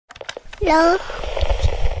Hello.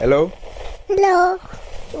 Hello? Hello.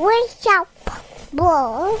 What's up,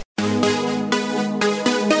 bro?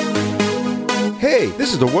 Hey,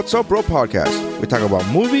 this is the What's Up Bro podcast. We talk about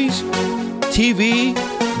movies, TV,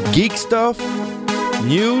 geek stuff,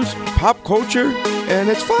 news, pop culture, and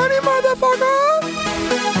it's funny, motherfucker!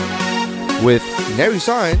 With Nary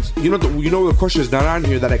Signs, you know the question is not on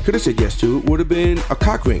here that I could have said yes to would have been a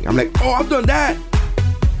cock ring. I'm like, oh, I've done that.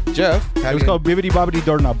 Jeff, It was called Bibbidi Bobbidi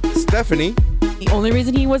Doorknob. Stephanie. The only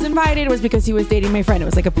reason he was invited was because he was dating my friend. It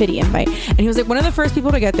was like a pity invite. And he was like one of the first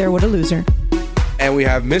people to get there. What a loser. And we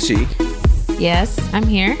have Missy Yes, I'm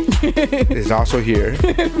here. is also here.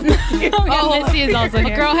 Missy is also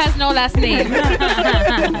here. A girl has no last name.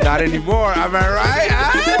 Not anymore, am I right?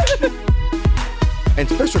 Huh? And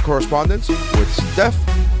special correspondence with Steph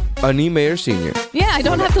Mayer Sr. Yeah, I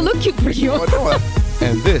don't have to look cute for you. Oh, no.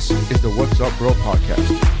 And this is the What's Up Bro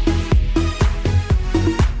podcast.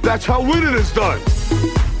 That's how winning is done.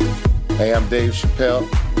 Hey, I'm Dave Chappelle,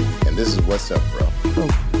 and this is What's Up, Bro.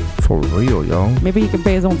 For real, yo. Maybe he can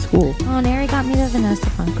pay his own school. Oh, Nary got me the Vanessa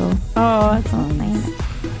Funko. Oh, that's Oh, nice.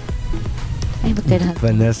 I have a good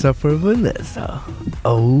husband. Vanessa for Vanessa.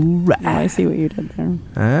 All right. Oh, I see what you did there.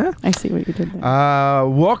 Huh? I see what you did there.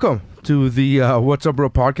 Welcome to the What's Up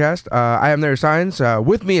Bro podcast. I am Nary Signs.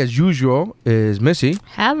 With me, as usual, is Missy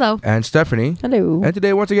Hello. and Stephanie. Hello. And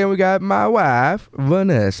today, once again, we got my wife,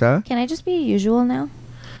 Vanessa. Can I just be usual now?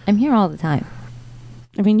 I'm here all the time.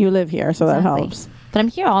 I mean, you live here, so that Exactly. helps. But I'm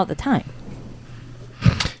here all the time.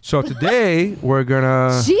 So today, we're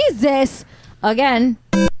gonna... Jesus! Again.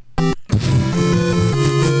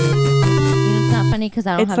 It's not funny because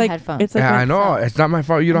I don't have headphones. It's like Yeah, when, I know. It's not my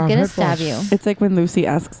fault. You don't I'm have gonna headphones. stab you. It's like when Lucy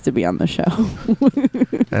asks to be on the show.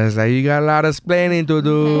 It's like, you got a lot of explaining to Okay,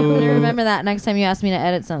 I'm gonna do. remember that next time you ask me to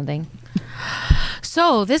edit something.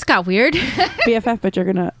 So this got weird. BFF, but you're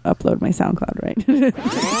gonna upload my SoundCloud, right?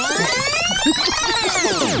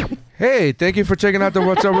 Hey, thank you for checking out the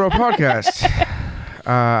What's Up Bro podcast.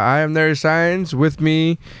 I am Nary Signs. With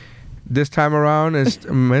me this time around is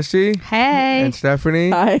Missy Hey. and Stephanie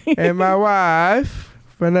Hi. and my wife,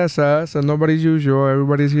 Vanessa. So nobody's usual.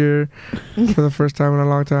 Everybody's here for the first time in a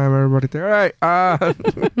long time. Everybody there. All right.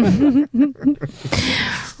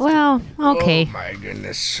 Well, okay. Oh, my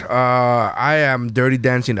goodness. I am dirty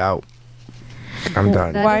dancing out. I'm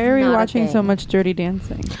done. That Why is are we not a watching so thing. much Dirty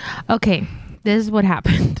Dancing? Okay. This is what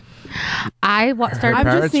happened. I started. I'm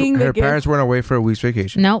just seeing the her gif. parents went away for a week's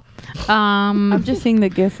vacation. Nope. I'm just seeing the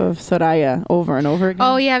gif of Soraya over and over again.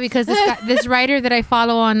 Oh yeah, because this writer that I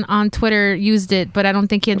follow on Twitter used it, but I don't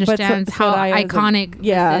think he But understands how Soraya is iconic.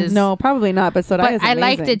 Yeah, this is. no, probably not. But Soraya But is I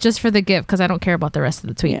liked amazing. it just for the gift because I don't care about the rest of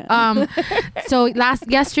the tweet. Yeah. So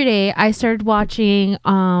yesterday I started watching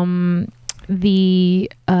the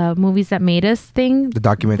movies that made us thing. The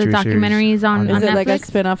documentary The documentaries on Is it Netflix. like a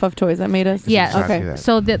spin-off of Toys That Made Us? Yeah. Exactly Okay. that.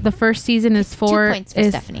 So the first season is 2 4. points for is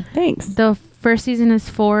Stephanie. Thanks. the first season is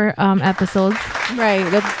 4 episodes. Right.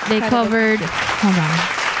 They covered. Hold on.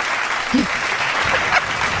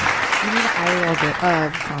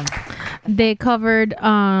 They covered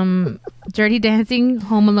Dirty Dancing,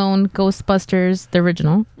 Home Alone, Ghostbusters, the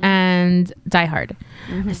original, and Die Hard.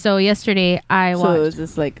 So yesterday I So watched. is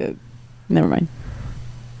this like a? Never mind.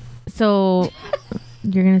 So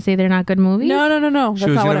you're gonna say they're not good movies? No. She That's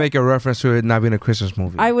was not going what to make a reference to it not being a Christmas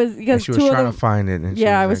movie. I was And because she was two of trying them. to find it. And she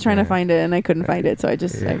Yeah, I was like, trying to yeah. find it and I couldn't find it, so I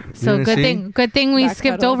just Yeah. like. So You good didn't see? thing we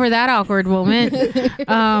skipped Backpedal. over that awkward moment.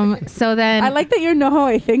 So then I like that you know how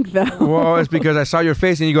I think though. Well, it's because I saw your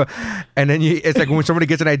face and you go, and then it's like when somebody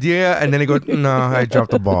gets an idea and then they go, no, I dropped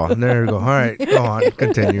the ball. And there you go. All right, go on,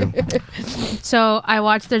 continue. So I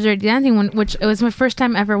watched the Dirty Dancing one, which it was my first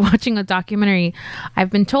time ever watching a documentary. I've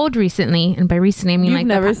been told recently, and by recently I mean You've like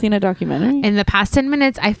never seen a documentary? in the past 10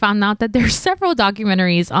 minutes, I found out that there's several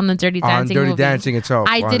documentaries on the Dirty On Dancing Dirty movie. Dancing itself.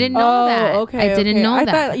 I on- didn't know that. okay. I didn't okay. know I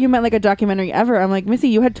that. thought you meant like a documentary ever. I'm like, Missy,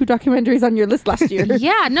 you had 2 documentaries on your list last year.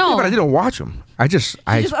 Yeah, no. But I didn't watch them. I just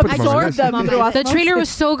just put them on my absorbed list. them through The osmosis. trailer was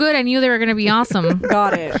so good, I knew they were going to be awesome.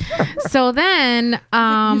 Got it. So then,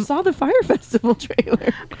 You saw the Fire Festival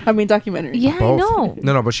trailer. I mean, documentary. yeah, I Both. know.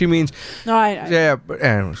 No, but she means, No, I yeah, but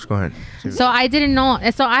anyways, go ahead. So I didn't know.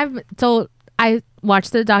 So I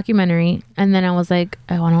watched the documentary and then I was like,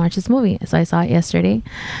 I want to watch this movie. So I saw it yesterday,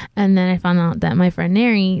 and then I found out that my friend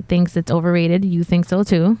Nary thinks it's overrated. You think so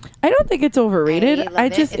too? I don't think it's overrated. I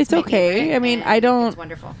just it's okay. I mean, I don't. It's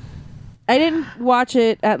wonderful. I didn't watch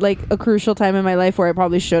it at like a crucial time in my life where I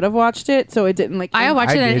probably should have watched it, so it didn't like. I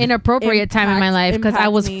watched I it at an did. inappropriate time in my life because I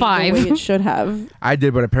impact was me 5. The way it should have. I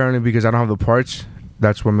did, but apparently because I don't have the parts,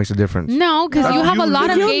 That's what makes a difference. No, because you have a lot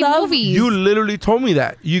of gay movies. You literally told me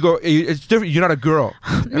that. You go, it's different. You're not a girl.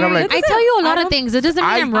 And I'm like, I tell you a lot of things. It doesn't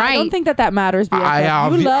mean I'm right. I don't think that matters.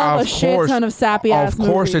 BFF. You love a shit ton of sappy ass movies.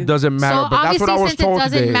 Of course, it doesn't matter. So but that's what I was told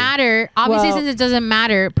since it doesn't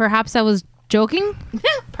matter, perhaps I was joking.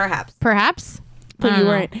 Perhaps. But you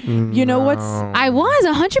weren't. You know what's? I was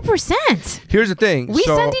 100%. Here's the thing. We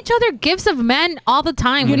send each other gifts of men all the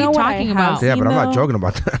time. What are you talking about? Yeah, but I'm not joking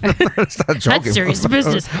about that. That's not joking. That's serious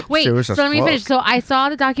business. Wait, so let me finish. So I saw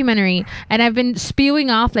the documentary and I've been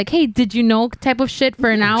spewing off like, hey, did you know type of shit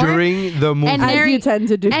for an hour during the movie. And as you tend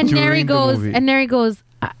to do. And Neri goes,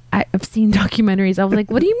 I've seen documentaries. I was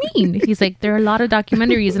like, what do you mean? He's like, there are a lot of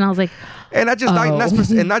documentaries. And I was like, and not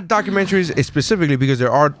documentaries specifically, because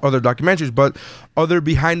there are other documentaries, but other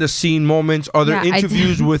behind the scene moments, other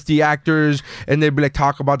interviews with the actors, and they'd be like,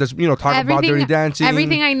 talk about this, about Dirty Dancing.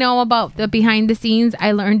 Everything I know about the behind the scenes,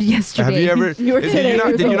 I learned yesterday. Have you ever? You were today.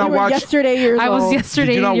 Did you not watch? Yesterday years old. I was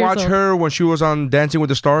yesterday. Did you not watch her when she was on Dancing with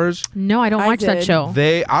the Stars? No, I don't watch that show.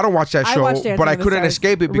 I don't watch that show, but I couldn't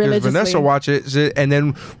escape it because Vanessa watches it, and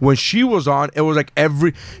then when she was on, it was like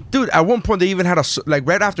dude. At one point, they even had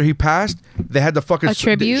right after he passed, they had the fucking a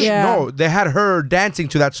tribute. No, they had her dancing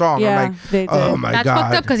to that song. Yeah, I'm like, oh my god, that's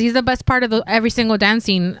fucked up because he's the best part of every single dance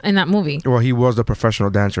scene in that movie. Well, he was the professional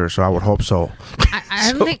dancer, so I would hope so.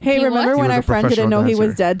 I don't think. Hey, remember when our friend didn't know he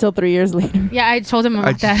was dead till 3 years later? Yeah, I told him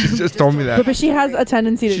about that. She just told me that. But she has a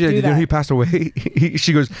tendency to do that. He passed away.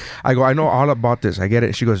 She goes, I know all about this. I get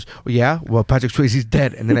it. She goes, yeah, well, Patrick Swayze's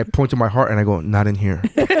dead. And then I point to my heart and I go, not in here.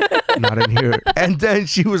 Not in here. And then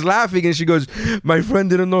she was laughing and she goes, my friend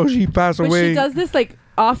didn't know she passed away. But she does this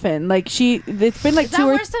often. It's been Is that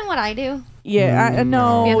worse than what I do? Yeah,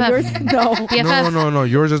 no. Yours, no. No.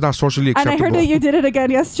 Yours is not socially acceptable. And I heard that you did it again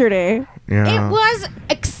yesterday. Yeah.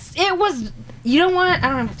 It was. You know what? I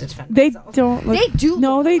don't have to defend They myself. don't. They do.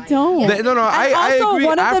 No, they don't. I agree.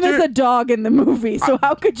 One of them is a dog in the movie, so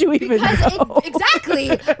how could you even know?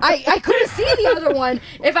 Exactly. I could have seen the other one.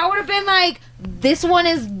 If I would have been like, this one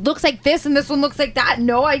looks like this and this one looks like that.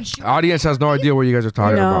 No, audience has no idea what you guys are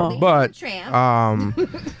talking about. But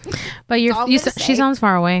but she sounds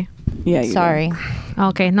far away. Yeah. Sorry.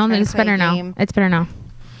 Okay. No, it's better now. It's better now.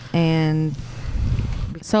 And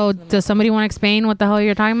so, does somebody want to explain what the hell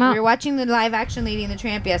you're talking about? We were watching the live action Lady and the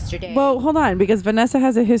Tramp yesterday. Well, hold on, because Vanessa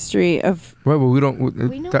has a history of. Well, we don't.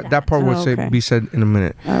 We know that part would be said in a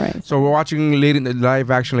minute. All right. So we're watching the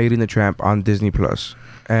live action Lady and the Tramp on Disney Plus,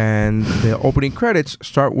 and the opening credits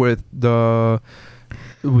start with them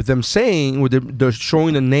saying they're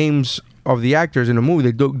showing the names of the actors in the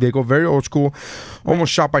movie. They go very old school,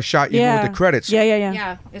 almost shot by shot, even with the credits.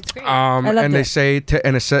 Yeah, it's great. And they say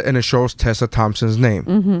and it shows Tessa Thompson's name.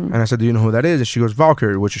 And I said, do you know who that is? And she goes,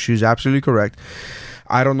 Valkyrie, which she's absolutely correct.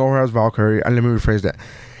 I don't know her as Valkyrie. And let me rephrase that.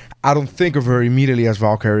 I don't think of her immediately as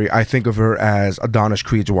Valkyrie. I think of her as Adonis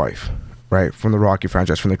Creed's wife, right, from the Rocky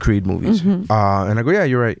franchise, from the Creed movies. And I go, yeah,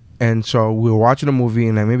 you're right. And so we were watching the movie,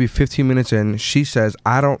 and maybe 15 minutes in, she says,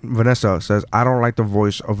 Vanessa says, I don't like the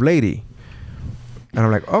voice of Lady. And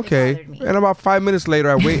I'm like, okay. And about 5 minutes later,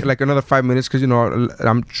 I wait like another 5 minutes because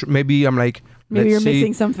maybe I'm like, maybe you're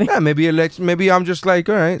missing something. Yeah, maybe I'm just like,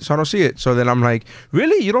 all right, so I don't see it. So then I'm like,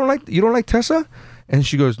 really? You don't like Tessa? And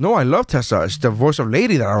she goes, no, I love Tessa. It's the voice of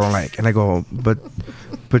Lady that I don't like. And I go, but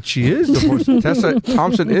she is the voice. Tessa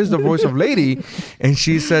Thompson is the voice of Lady. And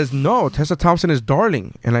she says, no, Tessa Thompson is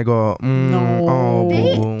Darling. And I go, no.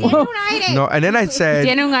 No. And then I said,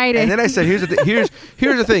 here's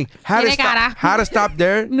the thing. How to stop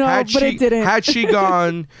there? No, it didn't. Had she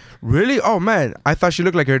gone, really? Oh man, I thought she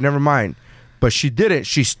looked like her. Never mind. But she didn't.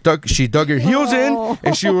 She dug her heels in,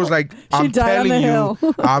 and she was like, I'm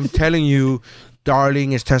telling you,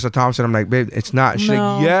 Darling is Tessa Thompson. I'm like, babe, it's not. She's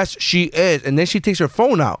like, yes, she is. And then she takes her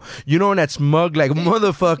phone out. You know, in that smug, like,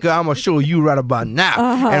 motherfucker, I'm going to show you right about now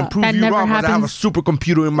and prove that you wrong because I have a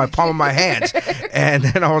supercomputer in my palm of my hands. And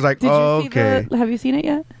then I was like, okay. Have you seen it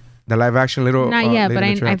yet? The live action Not yet, but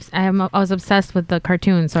I was obsessed with the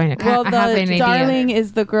cartoon, so I have an idea. Darling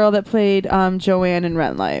is the girl that played Joanne in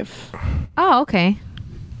Rent Life. Oh, okay.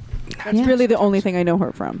 That's really the only thing I know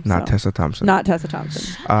her from. Not Tessa Thompson. Not Tessa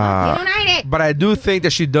Thompson. But I do think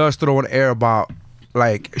that she does throw an air about,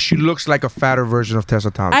 like, she looks like a fatter version of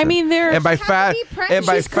Tessa Thompson. I mean, she's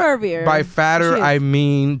curvier. By fatter, I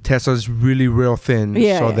mean Tessa's really real thin.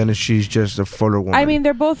 Yeah, so then she's just a fuller woman. I mean,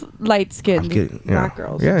 they're both light-skinned black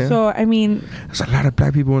girls. Yeah. So I mean, there's a lot of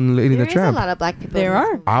black people in Lady and the Tramp. There's a lot of black people. There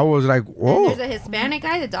are. I was like, whoa. And there's a Hispanic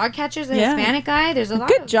guy. The dog catcher's a Hispanic guy. There's a lot.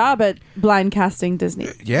 Good job at blind casting Disney.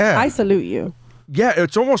 Yeah. I salute you. Yeah,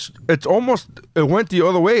 it went the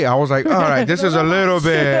other way. I was like, all right, this is a little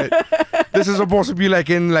bit. this is supposed to be like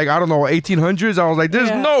in I don't know 1800s. I was like,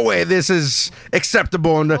 there's no way this is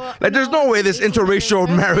acceptable. There's no way this interracial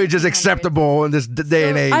marriage is acceptable in this day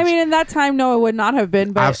and age. I mean, in that time, no, it would not have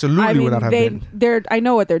been. But Absolutely would not have been. I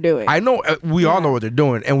know what they're doing. I know we all know what they're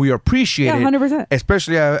doing, and we appreciate it. 100%.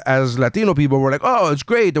 Especially as Latino people, we're like, oh, it's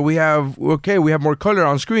great that we have more color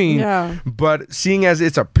on screen. Yeah. But seeing as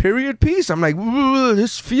it's a period piece, I'm like,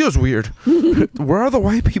 this feels weird. Where are the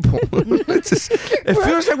white people? It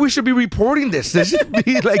feels like we should be reporting this. This should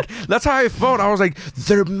be that's how I felt. I was like,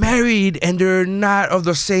 they're married and they're not of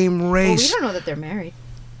the same race. Well, we don't know that they're married.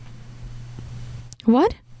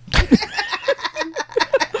 What?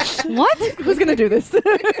 What? Who's gonna do this?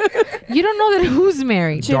 You don't know that who's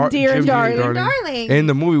married? Jim Deere and Darling. In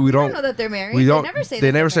the movie, we don't know that they're married. We don't.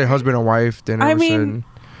 They never say husband and wife. They never say.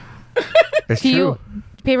 It's true.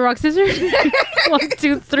 Paper, rock, scissors. 1,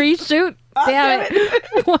 2, 3, shoot. Damn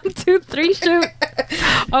it. 1, 2, 3, shoot.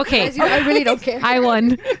 Okay. I really don't care. I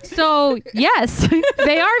won. So yes,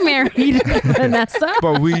 they are married, Vanessa.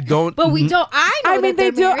 But we don't. I mean,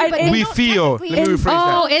 they do. We feel. Let me rephrase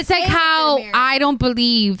that. It's like how I don't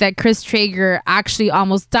believe that Chris Traeger actually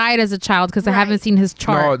almost died as a child because I haven't seen his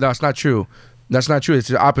chart. No, that's not true. That's not true. It's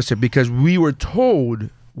the opposite because we were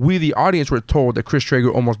told. We, the audience, were told that Chris Traeger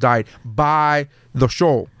almost died by the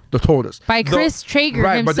show. They told us. By Chris Traeger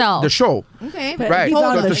himself. But the show. Okay. But right. He's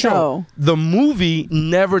on the show. The movie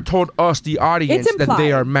never told us, the audience, that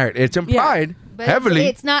they are married. It's implied heavily.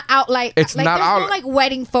 It's not out It's not there's out. no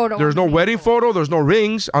wedding photo. There's no wedding photo. There's no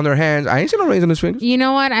rings on their hands. I ain't seen no rings on his fingers. You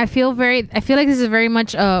know what? I feel like this is very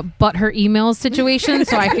much a butthurt emails situation.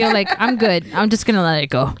 So I feel like I'm good. I'm just gonna let it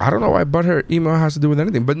go. I don't know why butthurt email has to do with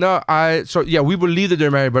anything. But no, we believe that they're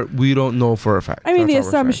married, but we don't know for a fact. I mean, the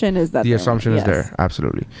assumption is that the assumption is there.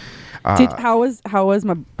 Absolutely. How was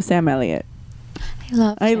my Sam Elliott?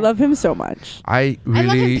 I love him so much. I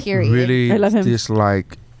love him, period. really I love him.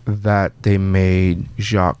 dislike that they made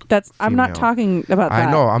Jacques. I'm not talking about that.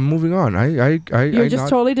 I know. I'm moving on. You're just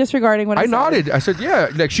totally disregarding what I said. nodded. I said, yeah.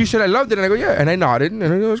 Like she said, I loved it, and I go, yeah, and I nodded, and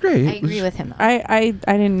it was great. I agree with him. Though. I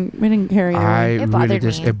didn't hear either. It bothered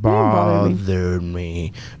me. It bothered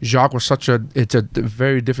me. Jacques was it's a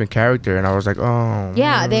very different character, and I was like, oh.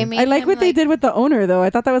 Yeah, they made. I like what they did with the owner, though. I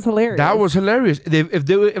thought that was hilarious. That was hilarious. If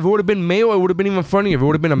it would have been male, it would have been even funnier. If it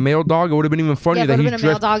would have been a male dog, it would have been even funnier. Yeah, if it would have been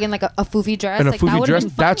a male dog in like a foofy dress. In a foofy dress,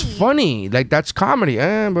 that's funny. Like that's comedy,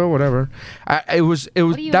 but whatever.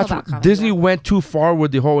 Disney went too far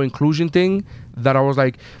with the whole inclusion thing. That I was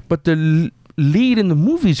like, but the lead in the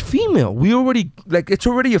movie is female. It's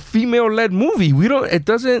already a female-led movie. It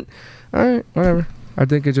doesn't. All right, whatever. I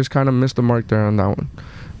think it just kind of missed the mark there on that one,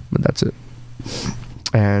 but that's it.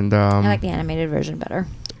 And I like the animated version better.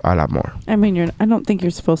 A lot more. I mean, I don't think you're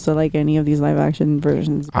supposed to like any of these live-action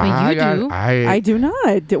versions. I do. I do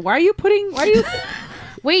not. Why are you?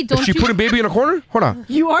 Wait, don't is she putting baby in a corner? Hold on.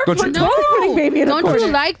 You are putting baby in a corner. Don't you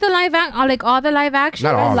like the live all the live action?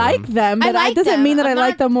 Not all I like them, but that doesn't mean that I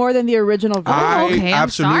like them more than the original version. I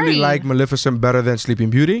absolutely like Maleficent better than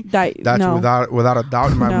Sleeping Beauty. That's without a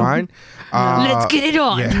doubt in my mind. Let's get it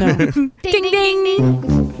on. Yeah. No. Ding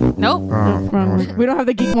ding. Nope. Wrong. We don't have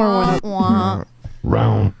the Geekmore one.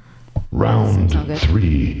 Round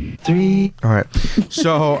 3. All right.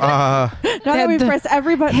 So now that we pressed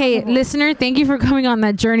every button. Hey, listener, thank you for coming on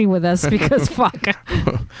that journey with us because fuck.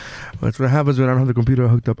 That's what happens when I don't have the computer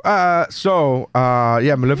hooked up.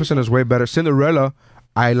 Maleficent is way better. Cinderella,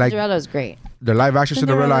 I like. Cinderella's great. The live action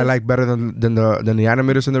Cinderella I like better than the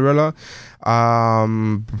animated Cinderella.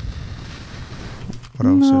 What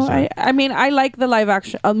else is there? I mean, I like the live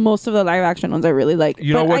action. Most of the live action ones I really like.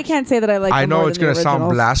 I can't say that I like. I know it's gonna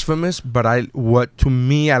sound blasphemous, but I like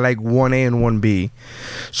 1A and 1B.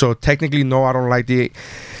 So technically, no, I don't like the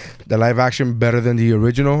live action better than the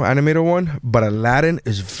original animated one. But Aladdin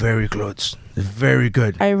is very good. It's very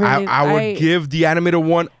good. I would give the animated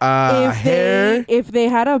one a hair. If they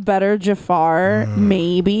had a better Jafar,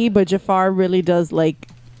 maybe. But Jafar really does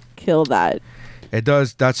kill that. It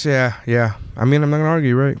does. That's yeah. I mean, I'm not gonna argue.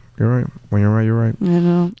 You're right. When you're right, you're right. I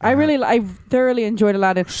know. I thoroughly enjoyed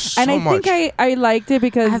Aladdin, and I think I liked it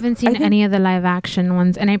because I haven't seen any of the live action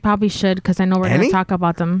ones, and I probably should because I know we're gonna talk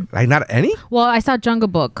about them. Like not any? Well, I saw Jungle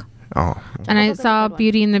Book. Oh. And I saw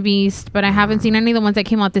Beauty and the Beast, but I haven't seen any of the ones that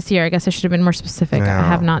came out this year. I guess I should have been more specific. No. I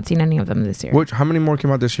have not seen any of them this year. How many more came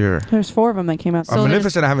out this year? There's 4 of them that came out. So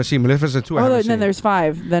Maleficent I haven't seen. Maleficent 2 I haven't seen. Then there's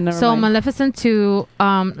 5. Then never mind. Maleficent 2,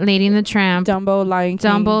 Lady and the Tramp, Dumbo, Lion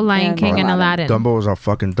King, and Aladdin. Dumbo is a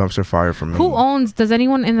fucking dumpster fire for me. Does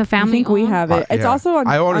anyone in the family I think we have it. It's also on.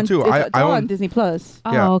 I own it too. It's all on Disney Plus.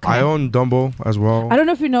 Oh, okay. I own Dumbo as well. I don't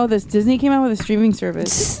know if you know this. Disney came out with a streaming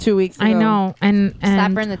service 2 weeks ago. I know. And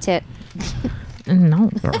slap her in the tit. it. No.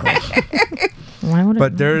 Why would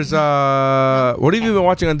But there's what have you been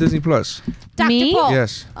watching on Disney Plus? Dr. Me? Paul.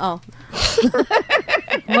 Yes. Oh,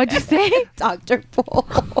 What'd you say? Dr. Paul.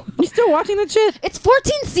 You still watching that shit? It's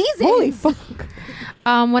 14 seasons. Holy fuck.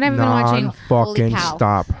 What have I been watching? Fucking Holy cow.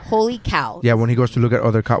 stop. Holy cow. Yeah, when he goes to look at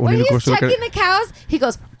other cows. When he he's goes to look checking at the cows, he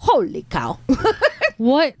goes, holy cow.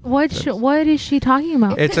 What is she talking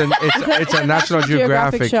about? it's a National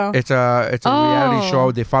Geographic. show. It's a reality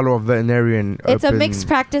show. They follow a veterinarian. It's up a mixed in-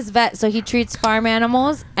 practice vet, so he treats farm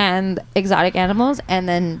animals and exotic animals and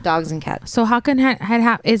then dogs and cats. So how can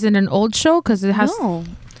is it an old show? Because it has. No.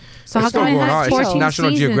 So how It's still come it going on. has It's 14 National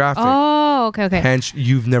seasons? Geographic. Oh, okay. Hence,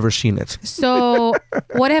 you've never seen it, So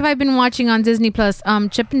what have I been watching on Disney Plus?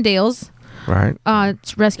 Chip and Dale's, right?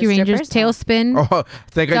 Rescue The Rangers, strippers? Tailspin, Oh,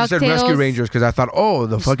 thank God you said DuckTales. Rescue Rangers because I thought, oh,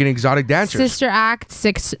 the fucking exotic dancers. Sister Act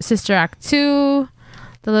 2,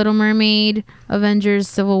 The Little Mermaid, Avengers,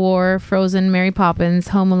 Civil War, Frozen, Mary Poppins,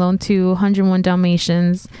 Home Alone 2, 101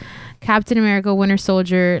 Dalmatians, Captain America, Winter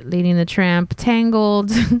Soldier, Lady and the Tramp, Tangled,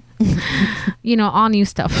 all new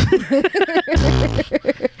stuff.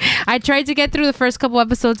 I tried to get through the first couple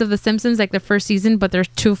episodes of The Simpsons, like the first season, but they're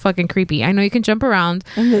too fucking creepy. I know you can jump around,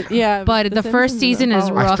 but the first season is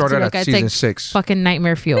I rough to started look at at. season It's 6. like fucking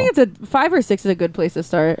nightmare I fuel. think it's a 5 or 6 is a good place to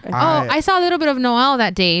start. I saw a little bit of Noelle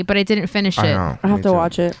that day, but I didn't finish it. I know. I have Me to too.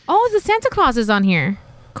 watch it. Oh, the Santa Claus is on here.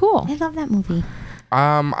 Cool. I love that movie.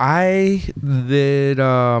 I did.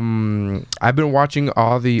 I've been watching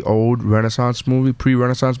all the old pre-Renaissance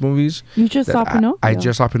movies. You just saw Pinocchio. I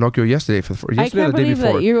just saw Pinocchio yesterday I can't believe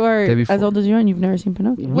that you are Day before. as old as you are and you've never seen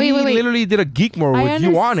Pinocchio. Wait. We literally did a geek more I with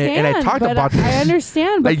you on it, and I understand, talked but about this. I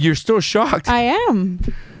understand, but Like you're still shocked. I am.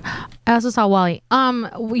 I also saw Wally.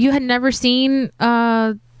 You had never seen He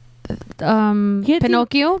had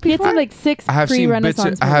Pinocchio He had before? seen like 6 I have seen bits.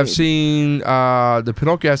 pre-Renaissance I have movies. seen the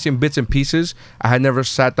Pinocchio. I've seen bits and pieces. I had never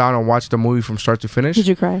sat down and watched the movie from start to finish. Did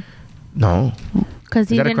you cry? No. Because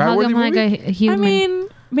he Is that a didn't hug him cry-worthy like a human. I mean,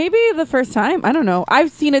 maybe the first time. I don't know.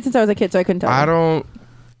 I've seen it since I was a kid, so I couldn't tell. I don't.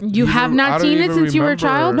 you have I not don't seen it even since you were a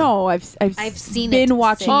child? remember. No, I've seen been it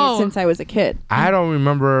watching since- it since I was a kid. I don't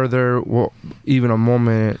remember there even a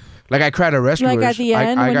moment. Like I cried at Rescuers. Like at the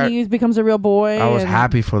end I when got, he becomes a real boy. I was and-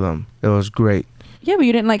 happy for them. It was great. Yeah, but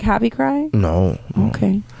you didn't like happy cry? No.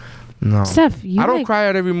 Okay. No. Steph, you I don't like- cry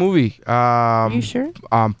at every movie. Are you sure?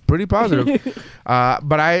 I'm pretty positive.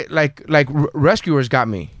 But I like Rescuers got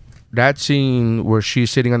me. That scene where she's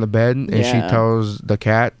sitting on the bed and she Yeah. tells the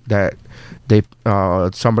cat that they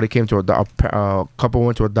somebody came to adopt, a couple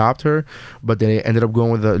went to adopt her, but they ended up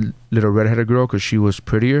going with a little redheaded girl because she was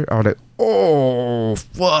prettier. I was like, oh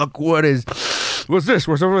fuck, what's this?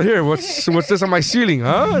 What's over here? What's this on my ceiling?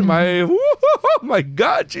 Huh? My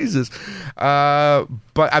God, Jesus.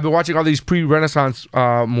 But I've been watching all these pre-Renaissance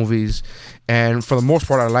movies, and for the most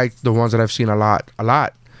part, I like the ones that I've seen a lot.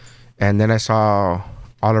 And then I saw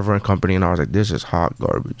Oliver and Company, and I was like, this is hot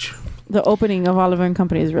garbage. The opening of Oliver and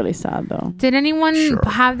Company is really sad, though. Did anyone Sure.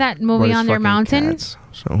 have that But movie it's on their fucking mountain? cats,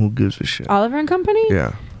 so who gives a shit? Oliver and Company?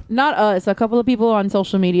 Yeah. Not us. A couple of people on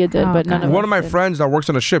social media did, Oh, but none God. of us One of my did. friends that works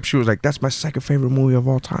on a ship, she was like, that's my second favorite movie of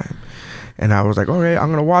all time. And I was like, all right, I'm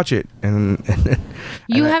going to watch it. And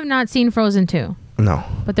You and I- have not seen Frozen 2, no.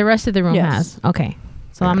 but the rest of the room Yes. has. Okay.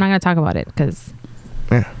 So I'm not going to talk about it because,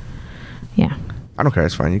 Yeah. yeah. I don't care.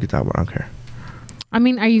 It's fine. You can talk about it. I don't care. I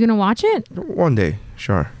mean, are you going to watch it? One day.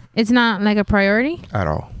 Sure. It's not like a priority? At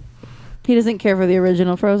all. He doesn't care for the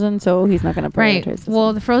original Frozen, so he's not going to Right. prioritize this Well,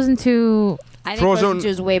 one. the Frozen 2 I think Frozen- Frozen 2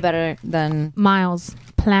 is way better than... miles,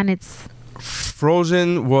 planets.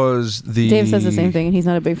 Frozen was the... Dave says the same thing, and he's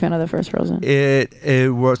not a big fan of the first Frozen.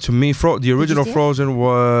 It was, to me, the original see it? Frozen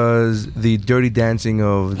was the Dirty Dancing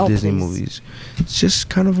of Oh, Disney please. movies. It's just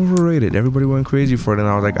kind of overrated. Everybody went crazy for it, and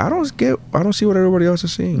I was like, I don't see what everybody else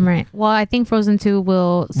is seeing. Right. Well, I think Frozen 2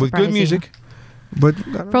 will surprise With good you. music. But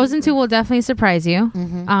I don't Frozen 2 will definitely surprise you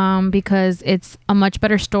because it's a much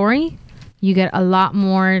better story. You get a lot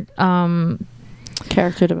more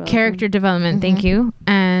Character development. character development. Thank you.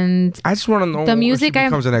 And I just want to know The when music she I-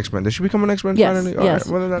 becomes an X-Men. Does she become an X-Men Yes, finally? All yes.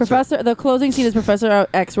 right, well, then that's it. The closing scene is Professor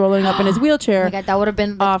X rolling up in his Oh wheelchair. my God, that would have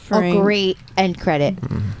been like, Offering- a great end credit.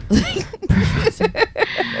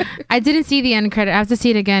 I didn't see the end credit. I have to see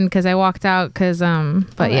it again because I walked out because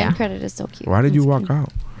but The yeah, end credit is so cute. Why did you walk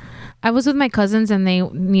out? I was with my cousins and they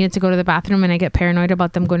needed to go to the bathroom and I get paranoid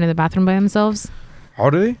about them going to the bathroom by themselves. How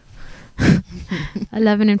old are they?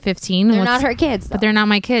 11 and 15. They're not her kids, but they're not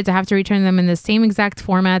my kids. I have to return them in the same exact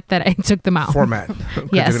format that I took them out. Format.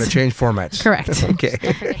 Yes. They're going to change formats. Correct. Okay.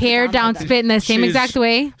 Hair down, spit in the same exact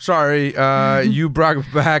way. Sorry, you brought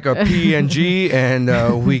back a PNG,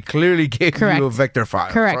 and we clearly gave you a vector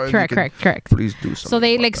file. Correct. Please do something. So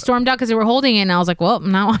they like stormed out because they were holding it, and I was like, well,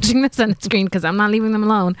 I'm not watching this on the screen because I'm not leaving them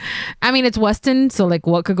alone. I mean, it's Weston, so like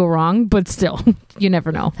what could go wrong? But still, you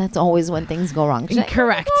never know. That's always when things go wrong.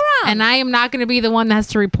 Correct. And I am not going to be the one that has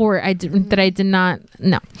to report that I did not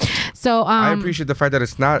know. So I appreciate the fact that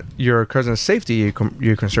it's not your cousin's safety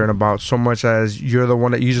you're concerned about so much as you're the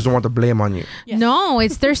one that you just don't want the blame on you. Yes. No,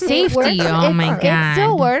 it's their safety. Oh my God. It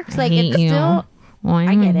still works. Like it's still.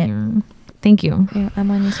 I get it. Thank you. Yeah, I'm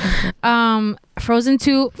on your side. Frozen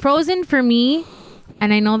 2. Frozen for me,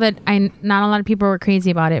 and I know that not a lot of people were crazy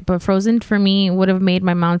about it, but Frozen for me would have made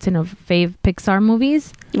my mountain of fave Pixar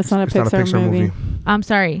movies. It's not a Pixar movie. I'm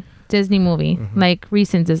sorry. Disney movie, like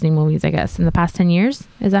recent Disney movies, I guess, in the past 10 years.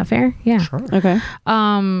 Is that fair? Yeah. Sure. Okay.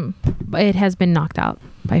 It has been knocked out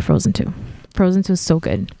by Frozen 2. Frozen 2 is so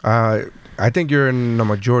good. I think you're in the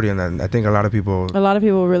majority on that. I think a lot of people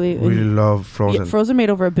really love Frozen. Yeah, Frozen made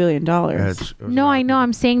over $1 billion. No, I know.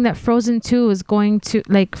 I'm saying that Frozen 2 is going to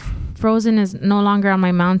like Frozen is no longer on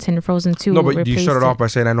my mountain. Frozen 2. No, but you started off by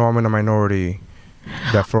saying I know I'm in a minority.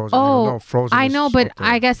 That Frozen. Frozen. I know, but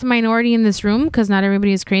I guess a minority in this room because not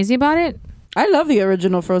everybody is crazy about it. I love the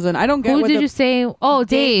original Frozen. I don't get. Who did you say? Oh,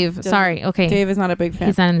 Dave. Sorry. Okay. Dave is not a big fan.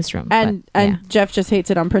 He's not in this room. And Jeff just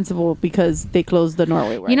hates it on principle because they closed the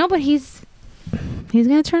Norway ride. You know, but he's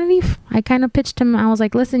gonna turn a leaf. I kind of pitched him. I was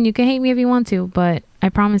like, listen, you can hate me if you want to, but I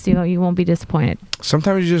promise you won't be disappointed.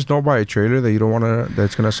 Sometimes you just know by a trailer that you don't want to.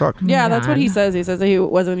 That's gonna suck. Yeah, that's what he says. He says that he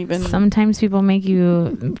wasn't even. Sometimes people make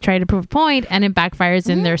you try to prove a point, and it backfires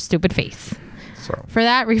in their stupid face. So for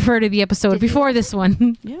that, refer to the episode before this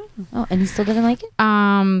one. Yeah. Oh, and he still didn't like it?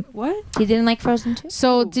 What? He didn't like Frozen 2?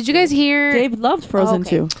 So did you guys hear? Dave loved Frozen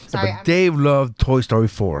 2. Sorry. But Dave loved Toy Story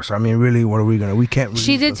 4. So I mean, really, what are we gonna? We can't. Really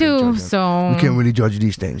she did too. So we can't really judge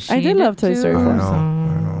these things. I did love Toy Story 4. I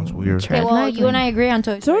know. It's weird. Okay, well, you and I agree on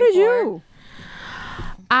Toy Story 4. So did you.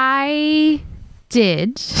 I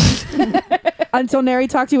did. Until Neri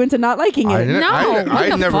talked you into not liking it. I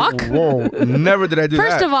never. fuck? Whoa! Never did I do that.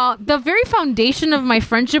 First of all, the very foundation of my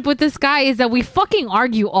friendship with this guy is that we fucking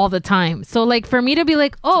argue all the time. So, like, for me to be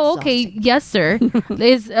like, "Oh, okay, yes, sir,"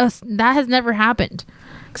 that has never happened,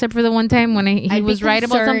 except for the one time when he was right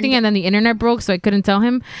about something and then the internet broke, so I couldn't tell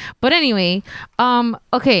him. But anyway,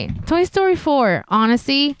 okay, Toy Story 4.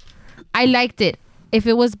 Honestly, I liked it if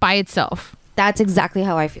it was by itself. That's exactly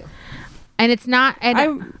how I feel. And it's not. And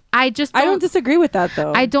I don't disagree with that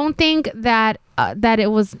though. I don't think that that it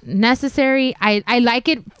was necessary. I like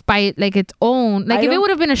it by like its own. Like if it would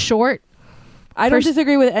have been a short. I don't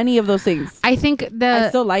disagree with any of those things. I think I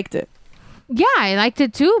still liked it. Yeah, I liked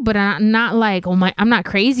it too, but I'm not like I'm not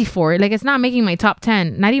crazy for it. Like it's not making my top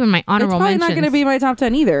 10. Not even my honorable mentions. It's probably not going to be my top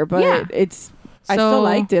 10 either. But I still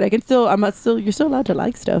liked it. You're still allowed to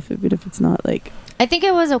like stuff even if it's not like. I think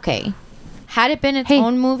it was okay. Had it been its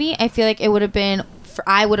own movie, I feel like it would have been.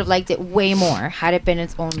 I would have liked it way more had it been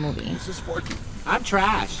its own movie. This is 14. I'm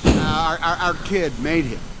trash. Our kid made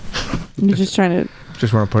him. You're just trying to.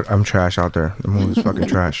 Just want to put I'm trash out there. The movie's fucking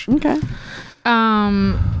trash. Okay.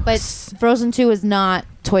 But Frozen 2 is not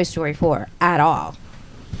Toy Story 4 at all.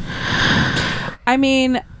 I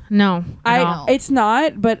mean, no. It's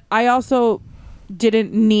not. But I also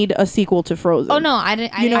didn't need a sequel to Frozen. Oh no, I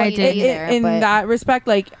didn't. I did either. In that respect,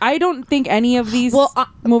 like I don't think any of these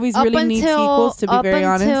movies really need sequels. To be very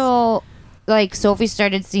honest, until like Sophie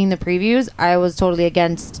started seeing the previews, I was totally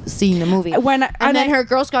against seeing the movie. And then her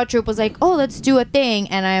Girl Scout troop was like, "Oh, let's do a thing,"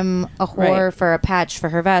 and I'm a whore for a patch for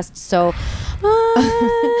her vest. So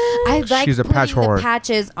I like she's a patch whore. The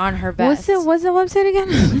patches on her vest. What's the website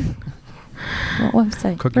again? What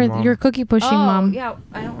website? Your cookie pushing mom. Yeah,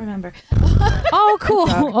 I don't remember. Oh, cool.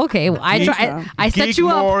 Okay, well, I set you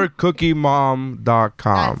up.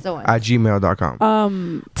 GeekMoreCookieMom.com at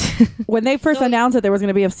gmail.com. When they first announced that there was going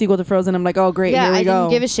to be a sequel to Frozen, I'm like, oh great, here we go. I didn't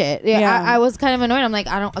give a shit. Yeah. I was kind of annoyed. I'm like,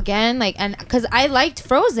 I don't and because I liked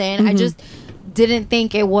Frozen, I just didn't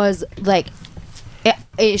think it was like.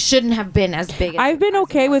 It shouldn't have been as big. I've been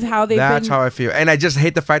okay with how they've been. That's how I feel. And I just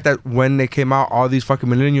hate the fact that when they came out, all these fucking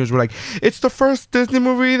millennials were like, it's the first Disney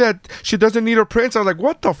movie that she doesn't need her prince. I was like,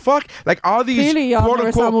 what the fuck? Like all these quote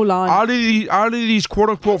unquote, all of these quote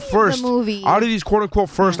unquote first. All of these quote unquote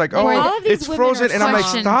first. Like, it's Frozen. And I'm like,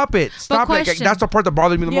 stop it. Stop it. Like, that's the part that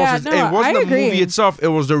bothered me the most. It wasn't the movie itself. It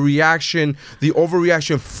was the reaction, the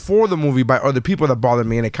overreaction for the movie by other people that bothered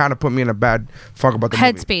me. And it kind of put me in a bad fuck about the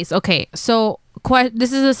movie. Headspace. Okay. So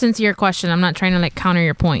this is a sincere question. I'm not trying to like counter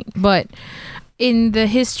your point, but in the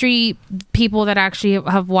history, people that actually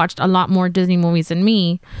have watched a lot more Disney movies than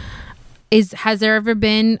me, has there ever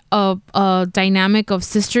been a dynamic of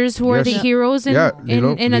sisters who are the heroes in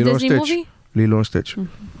a Disney movie? Lilo and Stitch.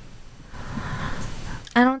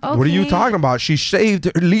 I don't. Okay. What are you talking about? She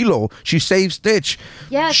saved Lilo. She saved Stitch.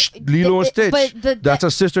 Yes, Lilo and Stitch. That's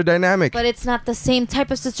a sister dynamic. But it's not the same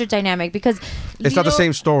type of sister dynamic because it's not the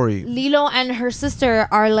same story. Lilo and her sister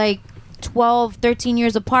are like 12, 13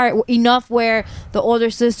 years apart, enough where the older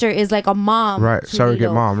sister is like a mom. Right,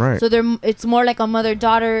 surrogate mom. Right. So it's more like a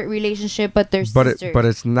mother-daughter relationship, but they're sisters. But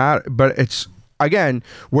it's not. But it's. Again,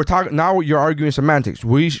 we're talking now. You're arguing semantics.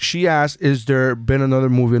 She asked, "Is there been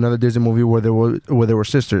another Disney movie where there were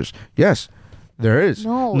sisters?" Yes, there is.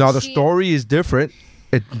 No. Now the story is different.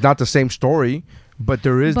 It's not the same story, but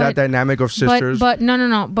there is that dynamic of sisters. But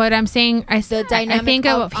no. But I'm saying I think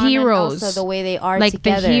of heroes. Also the way they are like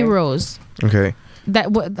together. The heroes. Okay.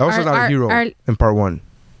 Elsa's not a hero in part one.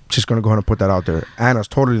 Just gonna go ahead and put that out there. Anna's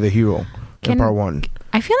totally the hero in part one.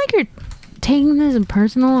 I feel like you're taking this in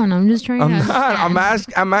personal, and I'm just trying to understand.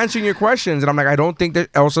 I'm answering your questions, and I'm like, I don't think that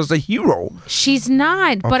Elsa's a hero. She's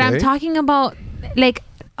not, but I'm talking about like,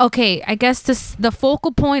 okay, I guess the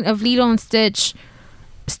focal point of Lilo and Stitch.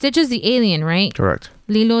 Stitch is the alien, right? Correct.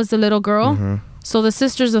 Lilo is the little girl. Mm-hmm. So the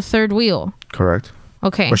sister's the third wheel. Correct.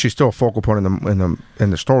 Okay. But she's still a focal point in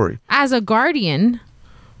the story. As a guardian,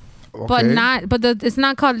 but not. But it's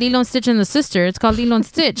not called Lilo and Stitch and the sister. It's called Lilo and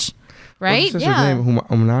Stitch. Right? What's the sister's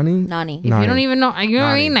name? Nani. If you don't even know, you know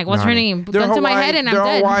what I mean? Like, what's her name? Gun to my head and I'm dead.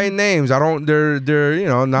 They're Hawaiian names. They're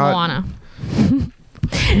not. Moana.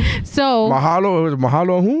 So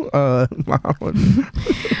Mahalo who? I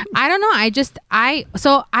don't know. I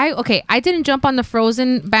didn't jump on the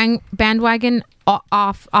Frozen bandwagon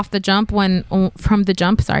off the jump when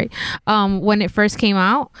it first came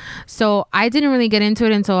out. So I didn't really get into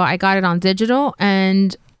it until I got it on digital,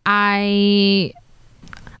 and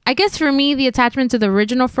I guess for me, the attachment to the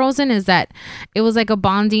original Frozen is that it was like a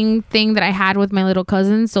bonding thing that I had with my little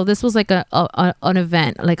cousins. So this was like an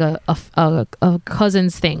event, like a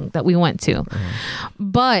cousins thing that we went to. Mm-hmm.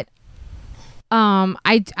 But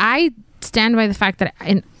I stand by the fact that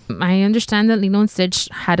I understand that Lilo and Stitch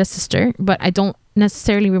had a sister, but I don't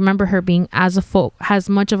necessarily remember her being as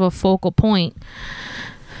much of a focal point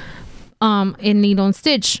in Lilo and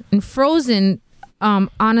Stitch. In Frozen,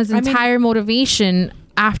 Anna's entire motivation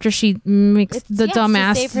after she makes the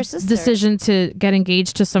dumbass decision to get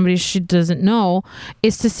engaged to somebody she doesn't know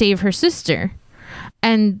is to save her sister.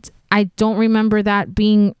 And I don't remember that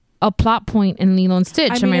being a plot point in Lilo and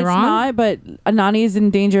Stitch. Am I wrong? Not, but Nani is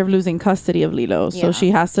in danger of losing custody of Lilo. So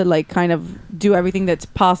she has to like kind of do everything that's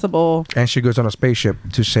possible. And she goes on a spaceship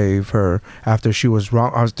to save her after she was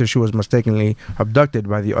mistakenly abducted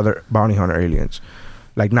by the other bounty hunter aliens.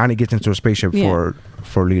 Like Nani gets into a spaceship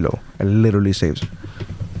for Lilo and literally saves her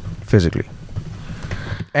physically.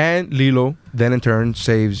 And Lilo then in turn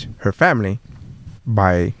saves her family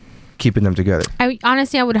by keeping them together. I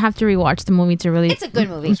would have to rewatch the movie to really. It's a good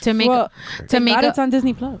movie it's on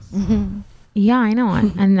Disney Plus. Mm-hmm. Yeah, I know,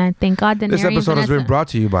 and I thank God that this episode has been brought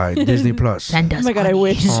to you by Disney Plus. Send us oh my God, I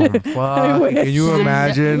wish. Can you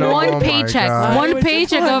imagine? One paycheck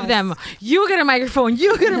of them. You get a microphone.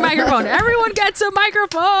 You get a microphone. Everyone gets a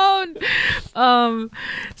microphone.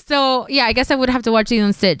 So yeah, I guess I would have to watch Lilo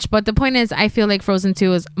and Stitch. But the point is, I feel like Frozen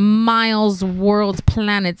 2 is miles, worlds,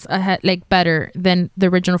 planets ahead, like better than the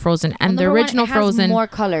original Frozen. And the original Frozen has more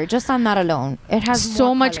color. Just on that alone, it has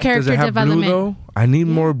so much character development. Blue, though? I need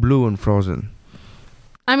more blue in Frozen.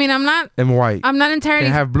 I mean, I'm not. And white. I'm not entirely.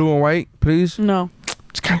 Can I have blue and white, please? No.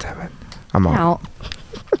 God damn it. I'm out.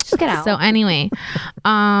 Just get out. So anyway,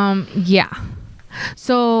 yeah.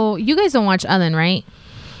 So you guys don't watch Ellen, right?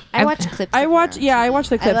 I watch clips. I watch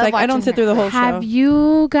the clips. Like I don't sit through the whole show. Have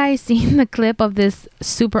you guys seen the clip of this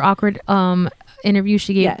super awkward interview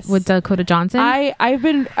she gave with Dakota Johnson? I've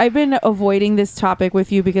been avoiding this topic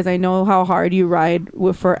with you because I know how hard you ride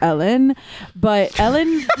for Ellen, but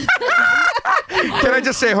Ellen. Can I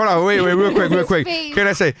just say, hold on, wait, real quick. Can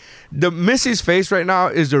I say, Missy's face right now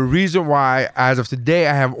is the reason why, as of today,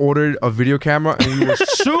 I have ordered a video camera, and we will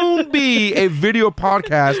soon be a video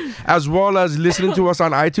podcast, as well as listening to us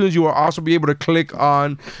on iTunes. You will also be able to click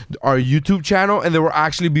on our YouTube channel, and there will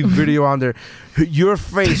actually be video on there. Your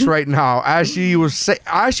face right now, as she was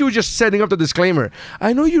just setting up the disclaimer.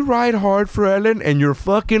 I know you ride hard for Ellen, and your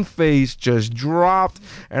fucking face just dropped,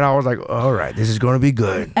 and I was like, all right, this is going to be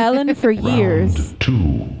good. Ellen for years.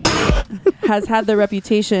 2. has had the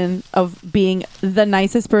reputation of being the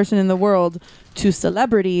nicest person in the world to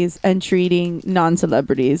celebrities and treating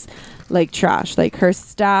non-celebrities like trash. Like her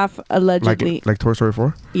staff allegedly, like Toy Story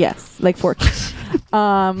 4. Yes, like Forky.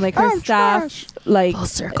 Like her staff, like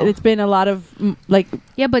it's been a lot of like.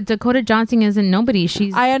 Yeah, but Dakota Johnson isn't nobody.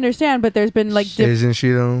 She's. I understand, but there's been like. Isn't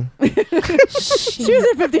she though? She was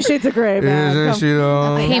in 50 Shades of Grey, man. Isn't she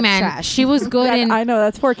though? Hey man, she was good in. I know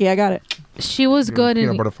that's Forky. I got it. She was good in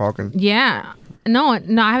Peanut Butter Falcon. Yeah. No,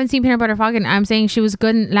 I haven't seen Peanut Butter Falcon. I'm saying she was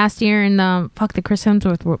good last year in the Chris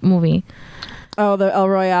Hemsworth movie. Oh, the El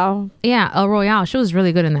Royale. Yeah, El Royale. She was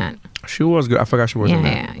really good in that. She was good. I forgot she was in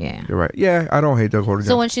that. Yeah. You're right. Yeah, I don't hate Dakota Johnson.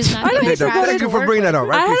 So when she's not, thank you for bringing that up.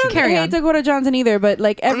 I don't hate Dakota Johnson either, but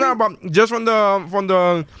like just from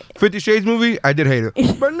the 50 Shades movie, I did hate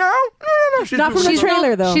it. But no. She's not from the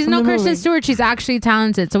trailer though. She's no Kristen Stewart. She's actually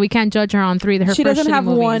talented, so we can't judge her on She doesn't have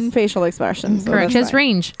one facial expression. So correct. She has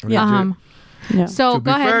range. Yeah. So to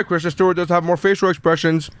go ahead. be fair, Kristen Stewart does have more facial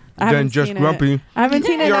expressions than just grumpy. I haven't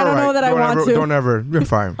seen it. I don't know that I want to. Don't ever. You're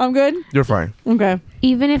fine. I'm good. You're fine. Okay.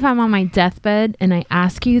 Even if I'm on my deathbed and I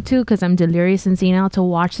ask you to, because I'm delirious and senile, to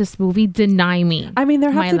watch this movie, deny me. I mean,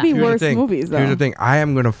 there have to be worse movies, though. Here's the thing. I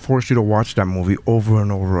am going to force you to watch that movie over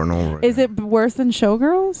and over and over. Is it worse than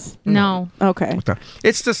Showgirls? No. Okay.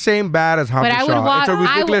 It's the same bad as How But I would watch. It's a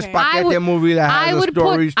ridiculous paquete movie that has a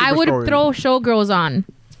story. I would throw Showgirls on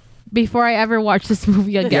before I ever watch this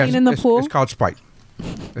movie again. Scene in the pool? It's called Spite.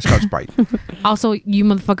 It's called Spite. Also, you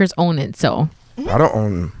motherfuckers own it, so. I don't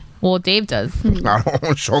own. Well, Dave does. I don't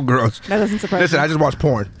own Showgirls. That doesn't surprise Listen, me. I just watch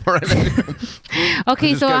porn.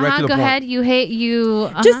 Okay, so go ahead. You hate you.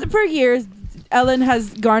 Just for years, Ellen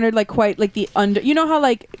has garnered like quite like the under. You know how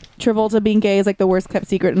like Travolta being gay is like the worst kept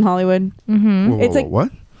secret in Hollywood. Mm-hmm. It's like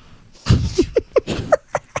what?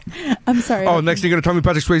 I'm sorry. Oh, next you're gonna tell me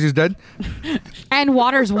Patrick Swayze's dead? And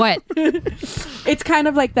water's wet. It's kind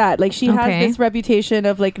of like that. Like she has this reputation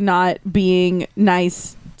of like not being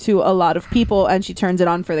nice to a lot of people, and she turns it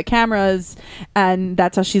on for the cameras, and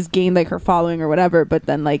that's how she's gained like her following or whatever. But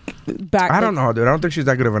then like back, I don't know, dude. I don't think she's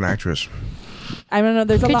that good of an actress. I don't know.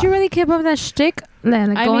 There's Could you really keep up that shtick,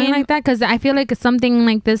 like going like that? Because I feel like something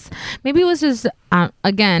like this. Maybe it was just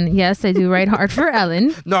again. Yes, I do write hard for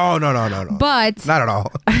Ellen. No. But not at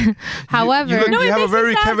all. However, you have a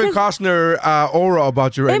very Kevin Costner aura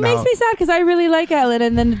about you right now. It makes me sad because I really like Ellen,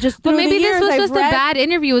 and then just through but maybe the years, this was just a bad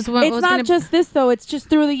interview. It's not just this though. It's just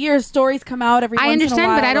through the years, stories come out every. I once understand, in a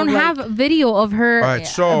while, but I don't have video of her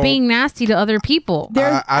being nasty to other people.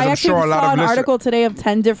 I actually saw an article today of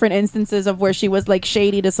 10 different instances of where she was like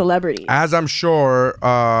shady to celebrities. As I'm sure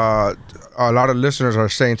a lot of listeners are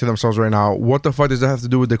saying to themselves right now, what the fuck does that have to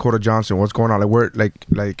do with Dakota Johnson? What's going on? Like where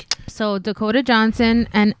like So Dakota Johnson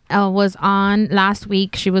was on last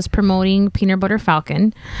week. She was promoting Peanut Butter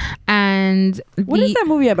Falcon, and what is that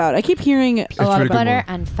movie about? I keep hearing a lot really about Butter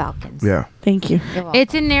and Falcons. Yeah. Thank you.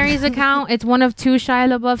 It's in Neri's account. It's one of 2 Shia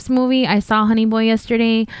LaBeouf's movie. I saw Honey Boy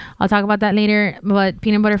yesterday. I'll talk about that later. But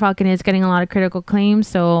Peanut Butter Falcon is getting a lot of critical claims.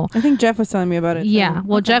 So I think Jeff was telling me about it. Yeah.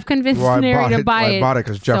 Well, Jeff convinced Neri to buy it. I bought it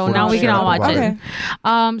because Jeff. So now we can all watch it.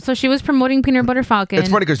 Okay. So she was promoting Peanut Butter Falcon. It's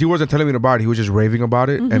funny because he wasn't telling me about it. He was just raving about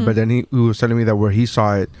it. Mm-hmm. And but then he was telling me that where he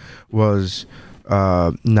saw it was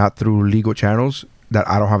not through legal channels that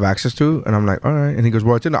I don't have access to. And I'm like, all right. And he goes,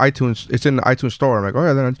 well, it's in the iTunes store. I'm like, oh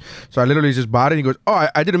yeah. So I literally just bought it. He goes, oh,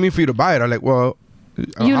 I didn't mean for you to buy it. I'm like, well,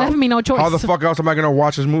 you left me no choice. How the fuck else am I gonna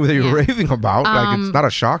watch this movie that you're raving about? Like,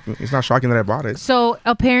 it's not shocking that I bought it. So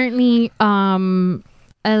apparently,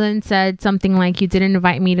 Ellen said something like, "You didn't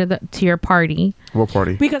invite me to your party." What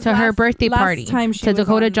party? Because to her birthday party. To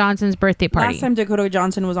Dakota Johnson's birthday party. Last time Dakota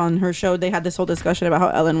Johnson was on her show, they had this whole discussion about how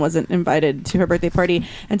Ellen wasn't invited to her birthday party,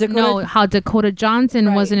 and how Dakota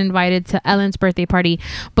Johnson wasn't invited to Ellen's birthday party,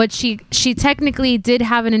 but she technically did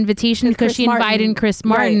have an invitation because she invited Chris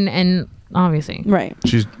Martin, and obviously,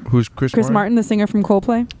 Who's Chris Martin, the singer from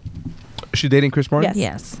Coldplay. She's dating Chris Martin.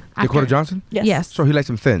 Yes. Dakota Johnson. Yes. So he likes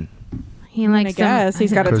him thin. He likes. I guess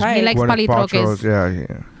he's got a type. He likes palitroques.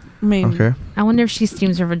 Yeah. I mean, okay. I wonder if she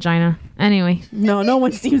steams her vagina. Anyway. No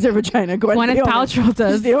one steams her vagina. Gwyneth Paltrow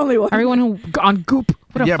does. She's the only one. Everyone who on Goop.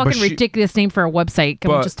 What a fucking ridiculous name for a website.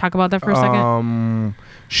 Can we just talk about that for a second?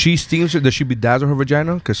 She steams her. Does she bedazzle her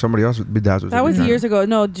vagina? Because somebody else bedazzles. That was years ago.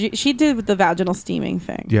 No, she did with the vaginal steaming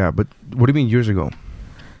thing. Yeah, but what do you mean years ago?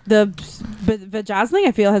 The vajazzling,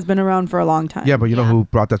 I feel, has been around for a long time. Yeah, but you know who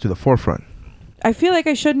brought that to the forefront? I feel like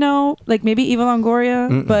I should know, like maybe Eva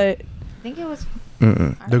Longoria, but I think it was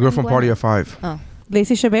the girl from Party of Five. Oh,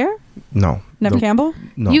 Lacey Chabert? No. Neve Campbell?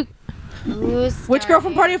 No. Which girl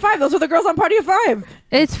from Party of Five? Those were the girls on Party of Five.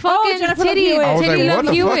 It's fucking Titty Love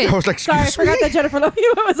Hewitt. I was like, sorry, I forgot that Jennifer Love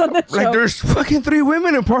Hewitt was on that show. Like, there's fucking 3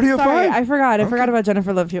 women in Party of Five. I forgot about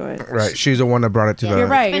Jennifer Love Hewitt. Right, she's the one that brought it to the... You're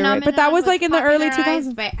right. But that was like in the early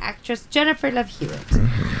 2000s. By actress Jennifer Love Hewitt,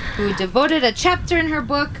 who devoted a chapter in her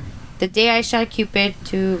book, The Day I Shot Cupid,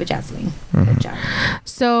 to vajazzling.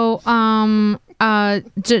 So,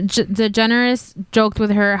 DeGeneres joked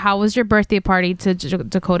with her, "How was your birthday party?" to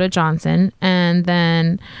Dakota Johnson, and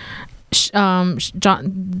then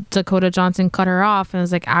Dakota Johnson cut her off and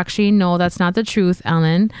was like, "Actually, no, that's not the truth,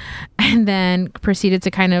 Ellen," and then proceeded to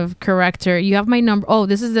kind of correct her. "You have my number." Oh,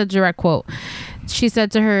 this is a direct quote. She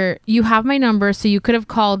said to her, "You have my number, so you could have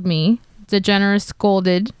called me." DeGeneres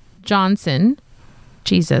scolded Johnson.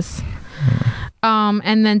 Jesus.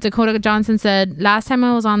 And then Dakota Johnson said, "Last time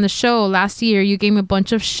I was on the show last year, you gave me a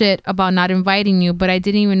bunch of shit about not inviting you, but I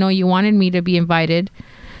didn't even know you wanted me to be invited.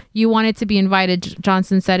 You wanted to be invited,"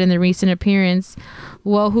 Johnson said in the recent appearance.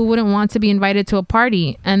 "Well, who wouldn't want to be invited to a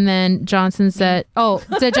party?" And then Johnson said,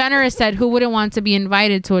 DeGeneres said, "Who wouldn't want to be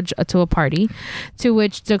invited to a party?" To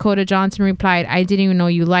which Dakota Johnson replied, "I didn't even know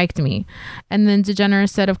you liked me." And then DeGeneres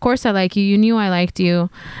said, "Of course I like you. You knew I liked you."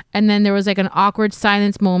 And then there was like an awkward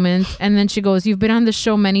silence moment. And then she goes, "You've been on the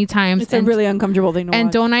show many times." It's a really uncomfortable thing to watch.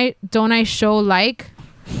 And don't I show like?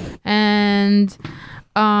 And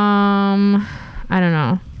I don't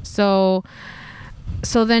know. So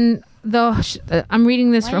then I'm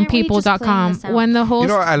reading this from people.com. When the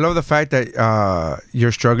host, I love the fact that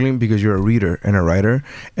you're struggling because you're a reader and a writer,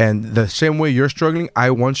 and the same way you're struggling,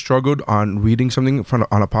 I once struggled on reading something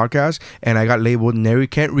on a podcast, and I got labeled Neri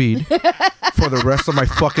can't read for the rest of my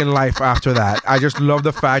fucking life after that. I just love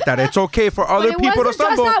the fact that it's okay for other people to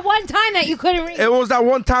stumble. It wasn't just that one time that you couldn't read. It was that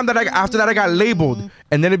one time that after that I got labeled,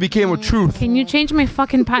 and then it became a truth. Can you change my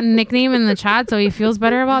fucking patent nickname in the chat so he feels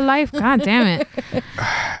better about life? God damn it.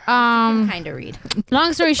 Kind of read.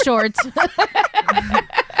 Long story short,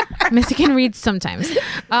 Missy can read sometimes.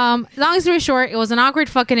 Long story short, it was an awkward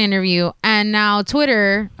fucking interview, and now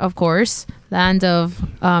Twitter, of course, land of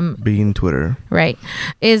being Twitter, right,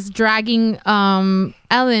 is dragging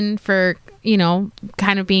Ellen for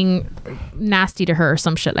kind of being nasty to her or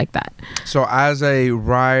some shit like that. So as a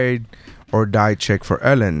ride or die chick for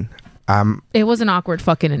Ellen, it was an awkward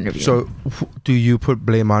fucking interview. So do you put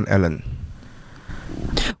blame on Ellen?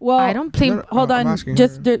 Well, I don't blame. No, hold on,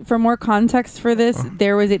 just for more context for this,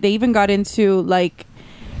 they even got into like,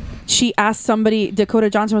 she asked somebody, Dakota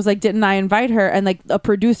Johnson was like, "Didn't I invite her?" And like a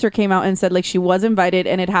producer came out and said like she was invited,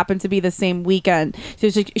 and it happened to be the same weekend. So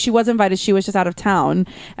she was invited, she was just out of town,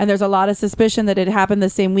 and there's a lot of suspicion that it happened the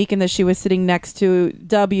same weekend that she was sitting next to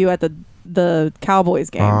W at the Cowboys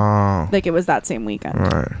game. Like it was that same weekend.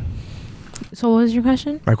 Right. So what was your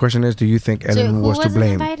question? My question is, do you think Ellen was to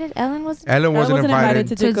blame? Invited? Ellen wasn't invited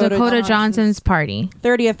to Dakota Johnson's party.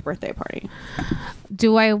 30th birthday party.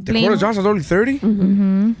 Do I blame Dakota Johnson's only 30?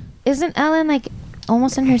 Mm-hmm. Isn't Ellen like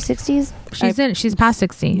almost in her 60s? She's past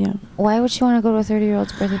 60. Yeah. Why would she want to go to a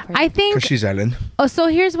 30-year-old's birthday party? I think because she's Ellen. Oh, so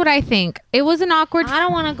here's what I think. It was an awkward. I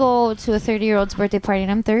don't want to go to a 30-year-old's birthday party,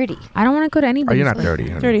 and I'm 30. I don't want to go to anybody's. You're not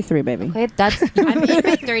 30. 33, baby. Okay, I'm in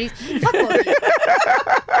my 30s. Fuck both of you.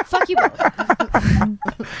 Fuck you both.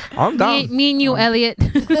 I'm down. Me and you, Elliot.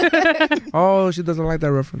 Oh, she doesn't like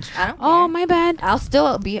that reference. I don't care. Oh, my bad.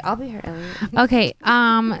 I'll be her Elliot. Okay.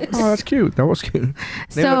 Oh, that's cute. That was cute. Name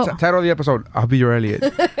the title of the episode. I'll be your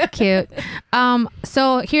Elliot. Cute.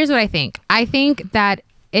 So here's what I think. I think that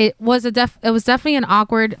it was definitely an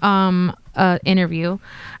awkward interview.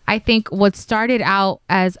 I think what started out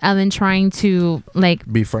as Ellen trying to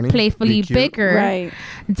like be funny, playfully bicker, right.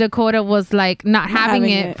 Dakota was like not having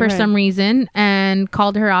it for some reason and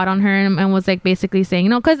called her out on her and was like basically saying,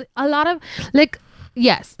 because a lot of like,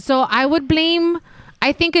 yes. So I would blame.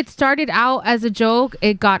 I think it started out as a joke.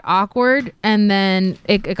 It got awkward, and then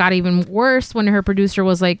it got even worse when her producer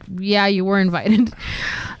was like, "Yeah, you were invited."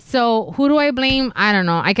 So who do I blame? I don't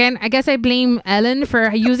know. I guess I blame Ellen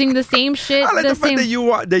for using the same shit. I like the fact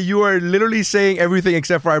that you are literally saying everything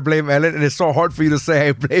except for I blame Ellen, and it's so hard for you to say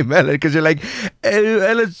I blame Ellen because you're like,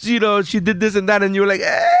 Ellen, she did this and that, and you're like,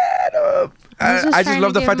 no. I just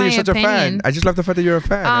love the fact that you're such a fan. I just love the fact that you're a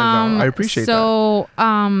fan. I appreciate that.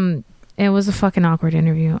 So, it was a fucking awkward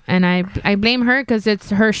interview, and I blame her because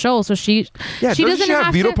it's her show. So she doesn't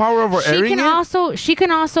have veto power over airing it. She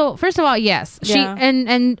can also first of all, yes, yeah.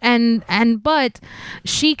 But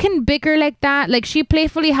she can bicker like that. Like she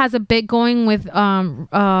playfully has a bit going with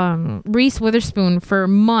Reese Witherspoon for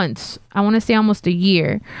months, I want to say almost a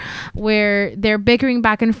year, where they're bickering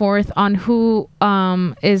back and forth on who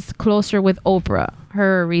is closer with Oprah,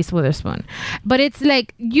 her or Reese Witherspoon. But it's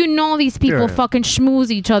like, these people fucking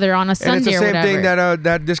schmooze each other on a Sunday or whatever. And it's the same thing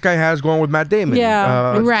that this guy has going with Matt Damon.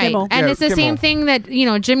 Yeah, right. Kimmel. And it's the same thing that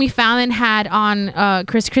Jimmy Fallon had on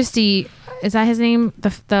Chris Christie. Is that his name?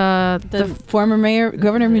 The former mayor,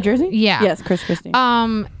 governor of New Jersey? Yeah. Yes, Chris Christie.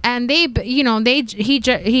 And they,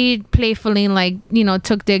 he playfully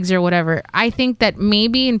took digs or whatever. I think that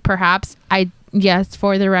maybe and perhaps yes,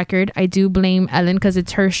 for the record, I do blame Ellen because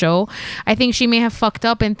it's her show. I think she may have fucked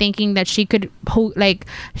up in thinking that she could,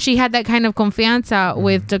 she had that kind of confianza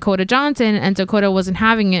with Dakota Johnson, and Dakota wasn't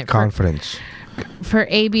having it. Confidence. For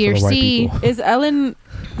A, B, or C. Is Ellen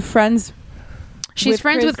friends? She's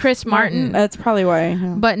friends with Chris Martin. That's probably why.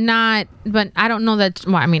 Yeah. But I don't know that.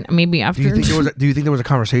 Well, I mean, maybe after. Do you think there was a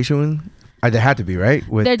conversation? There had to be, right?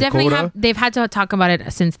 With they Dakota? definitely they've had to talk about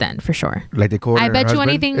it since then, for sure. Like Dakota. I bet you husband?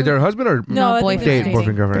 anything. Is there a husband or no boyfriend?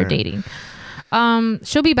 Boyfriend, girlfriend. They're dating.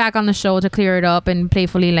 She'll be back on the show to clear it up and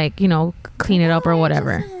playfully, clean it up or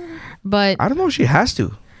whatever. But I don't know if she has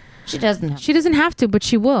to. She doesn't. She doesn't have to, but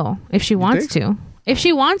she will if she wants to. If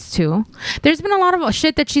she wants to. There's been a lot of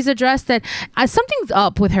shit that she's addressed that something's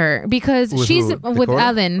up with her because she's with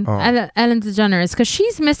Ellen DeGeneres, because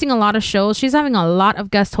she's missing a lot of shows. She's having a lot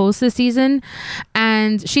of guest hosts this season,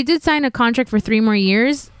 and she did sign a contract for 3 more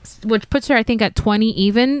years, which puts her, I think, at 20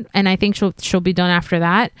 even, and I think she'll be done after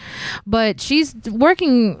that. But she's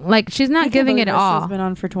working she's not giving it all. She's been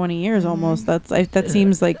on for 20 years almost. That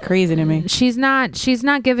seems like crazy to me. She's not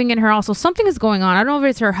giving it her all. So something is going on. I don't know if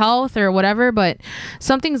it's her health or whatever, but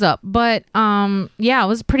something's up. But it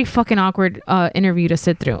was a pretty fucking awkward interview to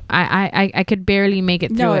sit through. I could barely make it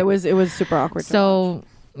through. No, it was super awkward. So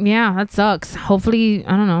yeah, that sucks. Hopefully,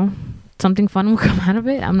 I don't know, something fun will come out of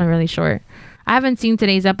it. I'm not really sure. I haven't seen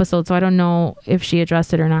today's episode, so I don't know if she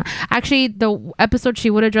addressed it or not. Actually, the episode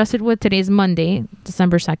she would address it with, today's Monday,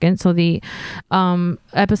 December 2nd. So the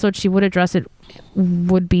episode she would address it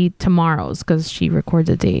would be tomorrow's, because she records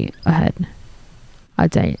a day ahead. A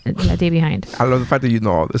day behind. I love the fact that you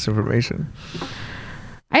know all this information.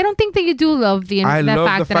 I don't think that you do love the fact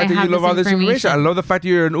that you love all this information. I love the fact that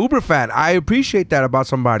you're an Uber fan. I appreciate that about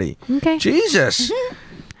somebody. Okay. Jesus.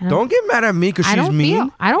 Don't get mad at me because she's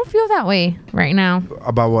mean. I don't feel that way right now.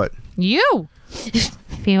 About what? You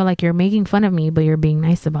feel like you're making fun of me, but you're being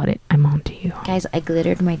nice about it. I'm on to you. Guys, I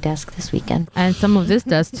glittered my desk this weekend. And some of this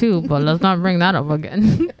does too, but let's not bring that up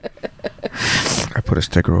again. I put a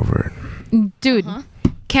sticker over it. Dude,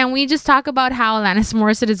 can we just talk about how Alanis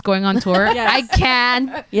Morissette is going on tour? Yes. I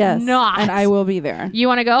can. Yes. Not. And I will be there. You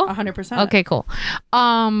want to go? 100%. Okay, cool.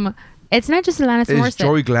 It's not just Alanis Morissette. Is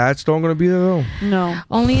Joey Gladstone going to be there though? No.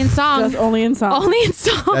 Only in song. Just only in song. Only in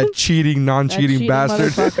song. That cheating, non-cheating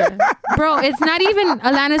bastard. Bro, it's not even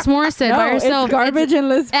Alanis Morissette by herself. It's Garbage and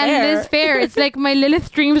Liz Phair. And Liz Phair. It's like my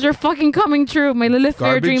Lilith dreams are fucking coming true. My Lilith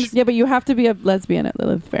Phair dreams. Yeah, but you have to be a lesbian at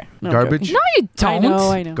Lilith Phair. No, Garbage? No, you don't.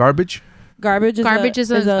 I know. Garbage? Garbage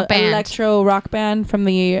is a band. Electro rock band from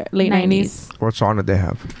the late 90s. What song did they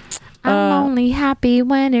have? I'm only happy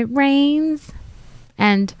when it rains.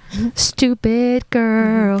 And Stupid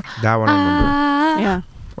Girl. That one I remember. Yeah.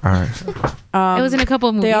 All right. It was in a couple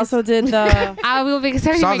of movies. They also did the... I will be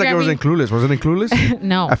excited. Sounds like it was in Clueless. Was it in Clueless?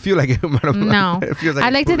 No. I feel like it might have. No. It feels like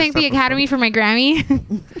I'd like to thank the Academy for my Grammy.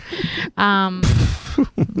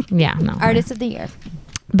 Yeah, no. Artist of the Year.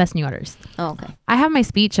 Best New Artist. Oh, okay. I have my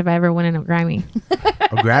speech if I ever win a Grammy.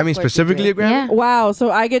 A Grammy? Specifically a Grammy? Yeah. Wow. So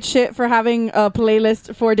I get shit for having a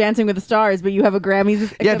playlist for Dancing with the Stars, but you have a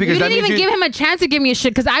Grammys. Yeah, because you didn't even give him a chance to give me a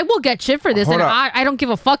shit, because I will get shit for this, and I don't give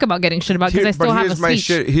a fuck about getting shit about, because I still have a speech.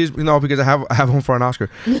 Shit. Because I have home for an Oscar.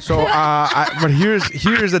 So, but here's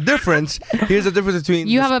the difference. Here's the difference between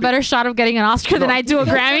you have a better shot of getting an Oscar than I do a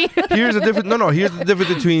Grammy. Here's the difference. No. Here's the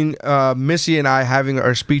difference between Missy and I having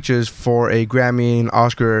our speeches for a Grammy and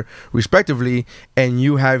Oscar, respectively, and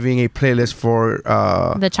you having a playlist for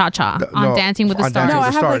the Cha-Cha on Dancing with the Stars. No,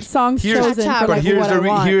 I have like songs chosen for like what I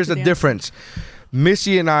want. Here's the difference.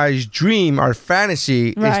 Missy and I's dream, our fantasy,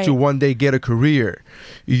 is to one day get a career.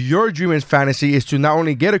 Your dream and fantasy is to not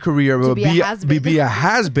only get a career, but be a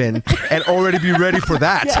has-been and already be ready for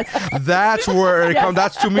that. Yes. That's where it comes.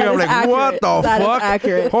 That's to me, I'm like, accurate. What the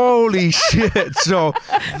fuck? Holy shit. So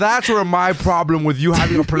that's where my problem with you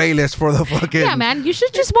having a playlist for the fucking... Yeah, man, you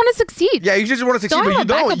should just want to succeed. Yeah, you just want to succeed, but you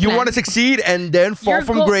don't. You want to succeed and then fall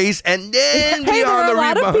from grace and then be on the rebound. There are a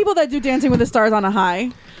lot of people that do Dancing with the Stars on a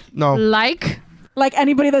high. No. Like... Like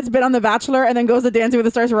anybody that's been on The Bachelor and then goes to Dancing with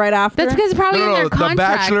the Stars right after. That's because probably in their contract. The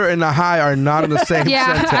Bachelor and the High are not in the same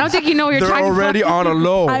sentence. I don't think you know what you're talking about. They're already on a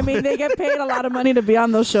low. I mean, they get paid a lot of money to be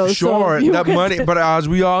on those shows. Sure, so that money, but as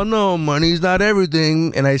we all know, money's not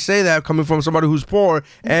everything. And I say that coming from somebody who's poor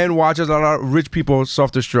and watches a lot of rich people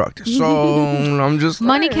self-destruct. So I'm just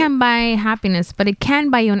money can't buy happiness, but it can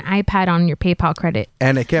buy you an iPad on your PayPal credit.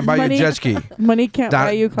 And it can't buy you a jet ski. Money can't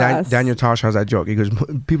buy you class. Daniel Tosh has that joke. He goes,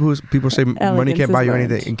 people say money can't buy you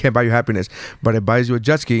anything. It can't buy you happiness, but it buys you a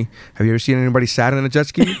jet ski. Have you ever seen anybody sad on a jet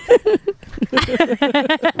ski?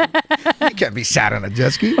 You can't be sad on a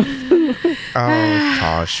jet ski. Oh,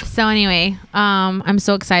 Tosh. So anyway, I'm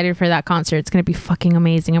so excited for that concert. It's gonna be fucking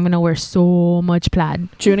amazing. I'm gonna wear so much plaid.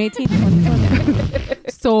 June 18th,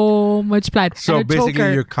 2020. So much plaid. So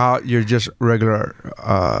basically, you're just regular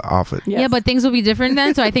outfit. Yes. Yeah, but things will be different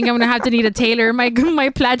then. So I think I'm gonna have to need to tailor my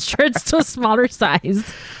plaid shirts to a smaller size.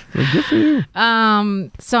 Well, good for you.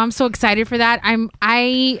 So I'm so excited for that.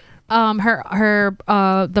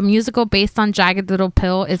 The musical based on Jagged Little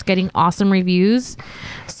Pill is getting awesome reviews.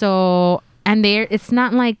 So, and it's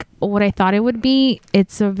not like what I thought it would be. I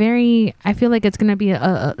feel like it's gonna be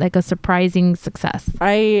a surprising success.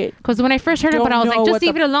 Because when I first heard it, but I was like, just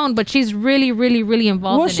leave it alone. But she's really, really, really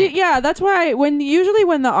involved in it. Yeah, that's why when the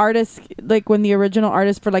original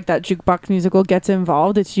artist for like that jukebox musical gets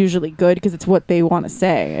involved, it's usually good because it's what they want to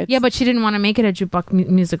say. Yeah, but she didn't want to make it a jukebox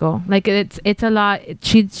musical. Like it's a lot.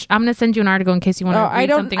 I'm gonna send you an article in case you want to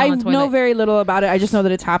read something on the toilet. I know very little about it. I just know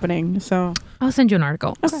that it's happening. So I'll send you an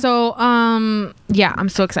article. Okay. So yeah, I'm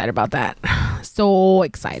so excited about that. So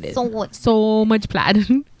excited. So much plaid.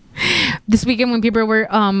 This weekend when people were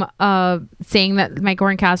saying that my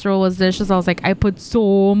corn casserole was delicious, I was like, I put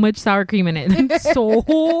so much sour cream in it. So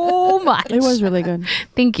much. It was really good.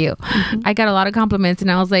 Thank you. Mm-hmm. I got a lot of compliments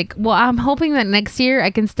and I was like, well, I'm hoping that next year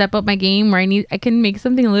I can step up my game where I can make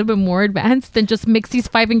something a little bit more advanced than just mix these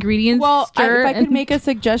 5 ingredients. Well, if I could make a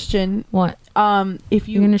suggestion. What? If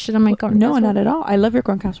you're gonna shit on my corn casserole? No, not at all. I love your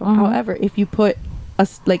corn casserole. Uh-huh. However, if you put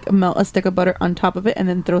melt a stick of butter on top of it and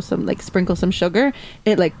then sprinkle some sugar,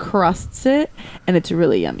 it crusts it and it's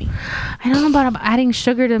really yummy. I don't know about adding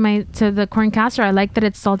sugar to the corn casserole. I like that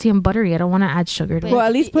it's salty and buttery. I don't want to add sugar to it. Well,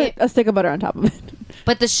 at least put a stick of butter on top of it.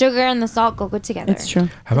 But the sugar and the salt go good together. It's true.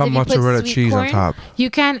 How about mozzarella cheese on top? You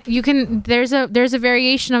can there's a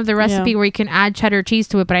variation of the recipe where you can add cheddar cheese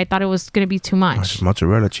to it, but I thought it was going to be too much. It's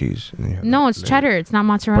mozzarella cheese. No, it's cheddar. It's not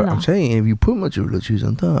mozzarella. But I'm saying if you put mozzarella cheese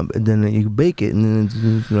on top and then you bake it and then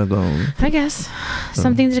it's not going. I guess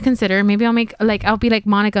something to consider. Maybe I'll be like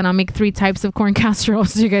Monica and I'll make 3 types of corn casserole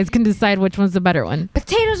so you guys can decide which one's the better one.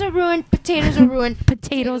 Potatoes are ruined. Potatoes are ruined.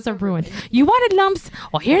 Potatoes are ruined. You wanted lumps?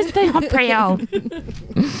 Well, here's the hump for you.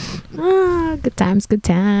 Good times, good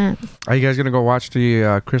times. Are you guys gonna go watch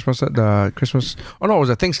the Christmas? Oh no, it was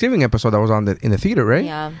a Thanksgiving episode that was in the theater, right?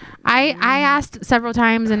 Yeah. I asked several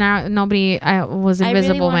times and nobody was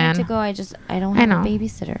invisible. I really wanted to go. I don't have a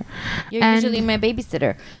babysitter. You're usually my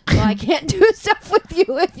babysitter, so I can't do stuff with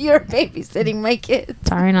you if you're babysitting my kids.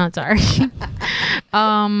 Sorry, not sorry.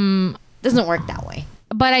 Doesn't work that way.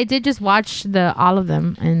 But I did just watch all of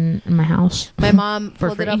them in my house. My mom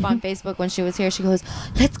pulled it up on Facebook when she was here. She goes,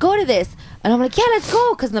 let's go to this. And I'm like, yeah, let's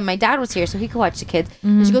go. Because then my dad was here, so he could watch the kids.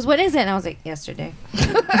 Mm-hmm. And she goes, when is it? And I was like, yesterday.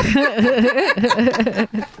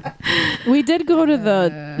 We did go to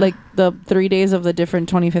the 3 days of the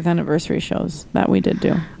different 25th anniversary shows that we did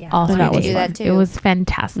do. Yeah. Also, that was that too. It was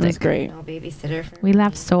fantastic. It was great. No babysitter. We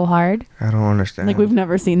laughed so hard. I don't understand. We've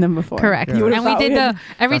never seen them before. Correct. Yeah. And we did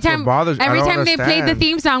every time they played the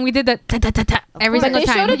theme song, we did the every single time.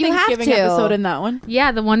 They showed a Thanksgiving episode in that one.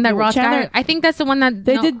 Yeah, the one that Ross got. I think that's the one that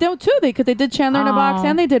they did too. Because they did Chandler in a Box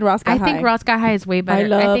and they did Ross Got High. I think Ross Got High is way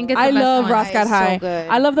better. I love Ross Got High. So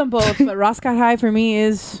I love them both, but Ross Got High for me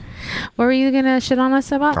is. What were you gonna shit on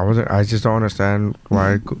us about? I just don't understand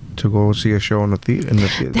why to go see a show in the theater.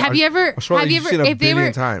 Have you ever?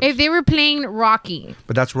 If they were playing Rocky?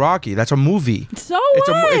 But that's Rocky. That's a movie. So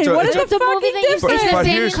what? What is the movie that you said? It's the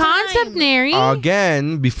same concept, Nary.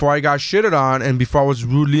 Again, before I got shitted on and before I was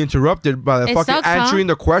rudely interrupted by the fucking answering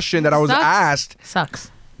the question that I was asked.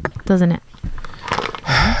 Sucks, doesn't it?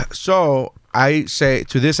 So. I say,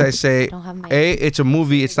 A, it's a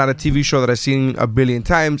movie. It's not a TV show that I've seen a billion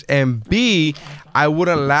times. And B, I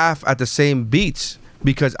wouldn't laugh at the same beats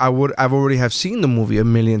because I've already have seen the movie a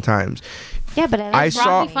million times. Yeah, but I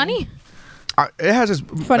saw funny. it has its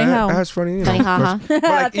funny how it has funny, funny haha. But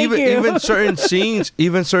like even certain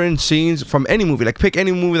scenes from any movie, like pick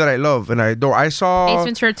any movie that I love and I adore. I saw Ace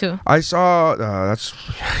Ventura 2. I saw that's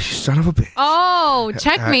you son of a bitch. Oh,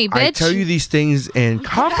 checkmate, bitch! I tell you these things in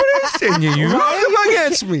confidence, and you use them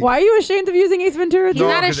against me. Why are you ashamed of using Ace Ventura 2? He's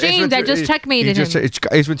not ashamed. I just checkmated him.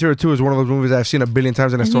 Ace Ventura 2 is one of those movies that I've seen a billion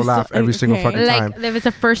times and I still laugh every single fucking time. Like if it's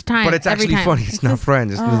the first time, but it's actually funny. It's not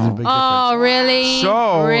Friends. It's a big difference. Oh, really?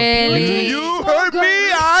 So really? You heard me.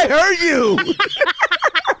 I heard you.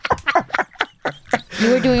 You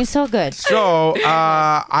were doing so good. So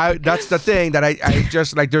that's the thing that I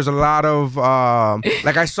just like. There's a lot of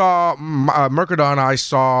like I saw Mercadal. I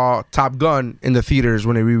saw Top Gun in the theaters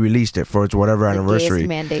when they re-released it for its whatever anniversary. Gayest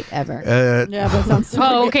mandate ever. Yeah, that sounds. So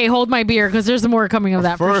oh, okay. Hold my beer because there's more coming of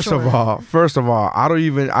that. First of all,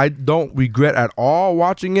 I don't regret at all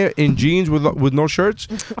watching it in jeans with no shirts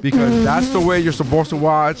because that's the way you're supposed to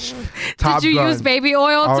watch Top Gun. Did you use baby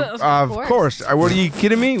oil? Of course. What are you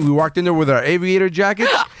kidding me? We walked in there with our aviator jackets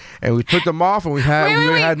and we took them off and we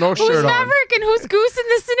had no shirt on. Who's Maverick and who's Goose in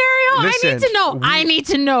this scenario? Listen, I need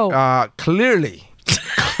to know. Clearly,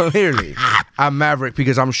 I'm Maverick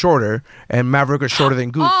because I'm shorter and Maverick is shorter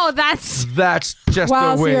than Goose. Oh, that's just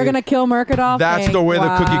the way. So you're gonna kill Mercadal? That's the way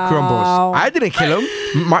the cookie crumbles. I didn't kill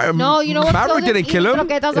him. No, you know what? Maverick didn't kill him.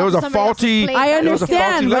 It was a faulty. I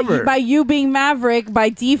understand. Lever. By you being Maverick, by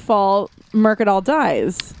default, Mercadal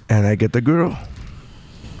dies. And I get the girl.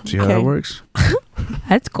 See how that works?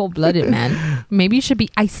 That's cold-blooded, man. Maybe you should be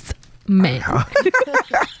Ice Man. He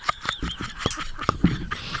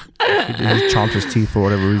chomped his teeth for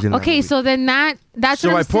whatever reason. Okay, so then that's. So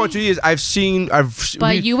what my I'm point to you is,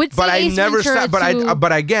 you would. But I never stopped.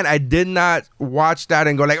 But again, I did not watch that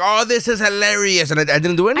and go like, "Oh, this is hilarious," and I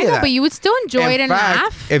didn't do any of that. But you would still enjoy it and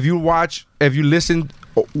laugh. If you listen.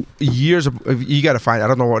 Years of, you gotta find. I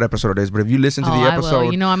don't know what episode it is, but if you listen to the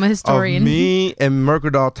episode, you know I'm a historian. Of me and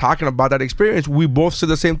Mercadal talking about that experience, we both said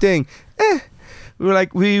the same thing.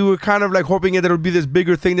 We were kind of like hoping that it would be this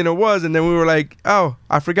bigger thing than it was, and then we were like, oh,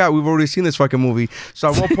 I forgot we've already seen this fucking movie.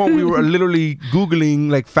 So at one point we were literally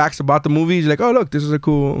googling like facts about the movies, like, oh look, this is a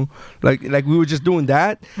cool, like we were just doing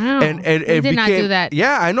that, and it did not do that.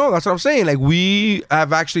 Yeah, I know, that's what I'm saying. Like we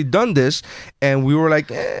have actually done this, and we were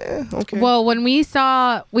like, okay. Well, when we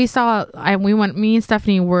went. Me and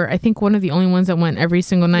Stephanie were, I think, one of the only ones that went every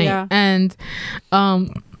single night, and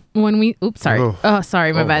when we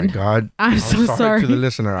sorry my bad. My God. I'm so sorry to the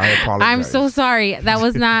listener. I apologize. I'm so sorry. That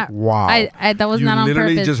was not wow. That was not on purpose. You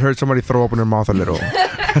literally just heard somebody throw open their mouth a little.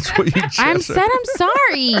 That's what you just I'm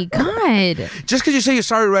sorry. God. Just because you say you're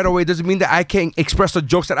sorry right away doesn't mean that I can't express the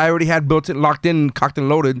jokes that I already had built in, locked in, cocked and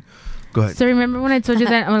loaded. Go ahead. So remember when I told you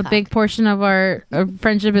that a big portion of our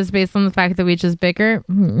friendship is based on the fact that we just bicker?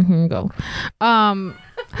 Go.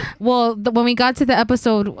 Well, when we got to the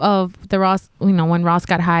episode of the Ross, when Ross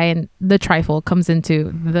got high and the trifle comes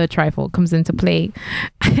into play,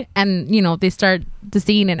 and they start the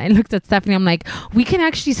scene, and I looked at Stephanie. I'm like, we can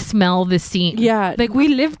actually smell this scene. Yeah, like we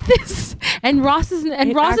lived this, and Ross is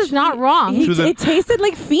not wrong. It tasted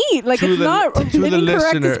like feet. Like it's not an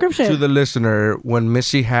incorrect description. To the listener, when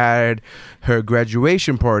Missy had her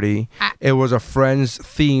graduation party, it was a Friends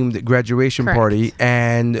themed graduation party,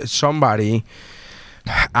 and somebody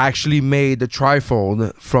actually made the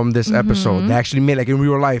trifold from this episode. They actually made like in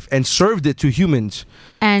real life and served it to humans.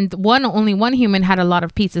 And only one human had a lot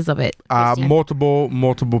of pieces of it.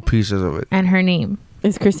 Multiple pieces of it. And her name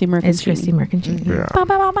is Christy Mercantini. Yeah. Bow,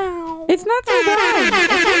 bow, bow, bow. It's not so bad.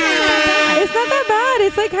 It's not that bad.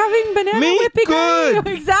 It's like having banana with picanha.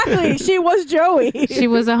 Exactly. She was Joey. She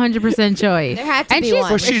was 100% Joey. There had to be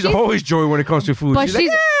one. But she's always Joey when it comes to food. She's like,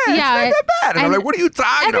 it's not that bad. And I'm like, what are you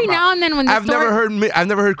talking about? Every now and then when I've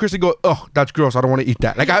never heard Christy go, oh, that's gross. I don't want to eat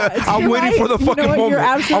that. Like I'm waiting for the fucking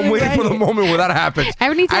moment. I'm waiting for the moment where that happens.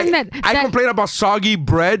 Every time I complain about soggy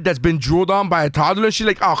bread that's been drooled on by a toddler. She's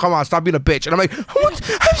like, oh, come on, stop being a bitch. And I'm like,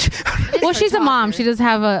 what? Well, she's a mom. She does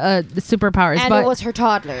have a superpowers. And it was her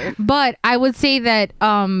toddler. But I would say that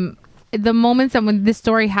the moments that when this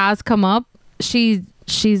story has come up, she's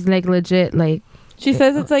like legit like. She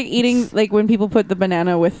says it's like eating like when people put the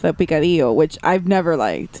banana with the picadillo, which I've never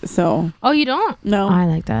liked. So. Oh, you don't? No. I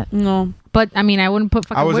like that. No. But I mean, I wouldn't put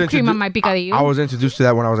fucking whipped cream on my picadillo. I was introduced to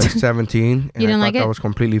that when I was like 17. And you didn't like it? That was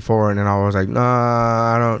completely foreign, and I was like,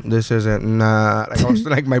 nah, I don't. This isn't. Nah. Like I was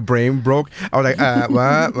like my brain broke. I was like,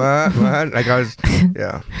 what? Like I was,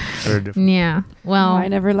 yeah, very different. Yeah. Well, I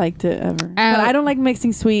never liked it ever. But I don't like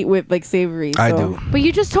mixing sweet with like savory. So. I do. But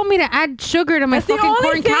you just told me to add sugar to my fucking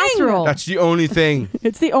corn casserole. That's the only thing.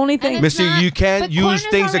 It's the only thing. Missy, you can't use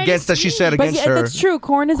things against that she said against her. That's true.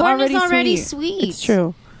 Corn is already sweet. It's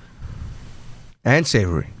true. and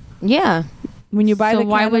savory. Yeah. When you buy so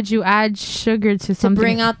why would you add sugar to something? To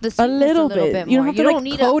bring out the a little bit. You don't have to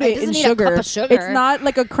like coat it in sugar. A cup of sugar. It's not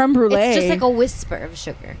like a creme brulee. It's just like a whisper of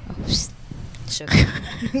sugar. Sugar.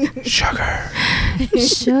 Sugar.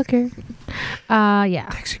 Sugar. Yeah.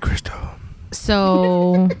 Dixie Crystal.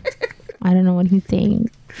 So I don't know what he's saying.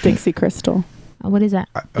 Dixie Crystal. What is that?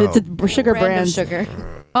 It's a sugar brand. Sugar.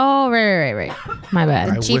 Oh, right. My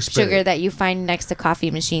bad. Cheap sugar that you find next to coffee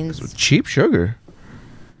machines. Cheap sugar.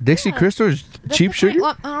 Dixie Crystal is cheap sugar?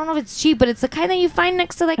 Well, I don't know if it's cheap, but it's the kind that you find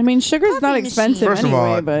next to like. I mean, sugar's not expensive First anyway, of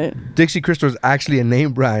all, but Dixie Crystal is actually a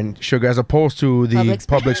name brand sugar as opposed to the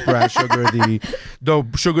Publix brand sugar, the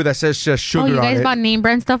sugar that says just sugar on it. Oh, you guys bought name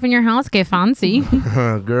brand stuff in your house? Get fancy.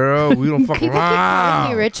 Girl, we don't fuck around.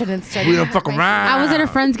 Me rich and it's we don't fuck around. I was at a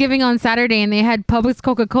Friendsgiving on Saturday and they had Publix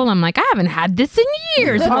Coca-Cola. I'm like, I haven't had this in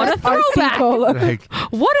years. What a throwback. Like,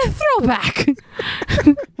 what a throwback.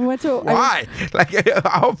 Why? Like,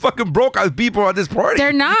 how fucking broke are people at this party?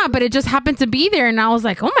 They're not, but it just happened to be there, and I was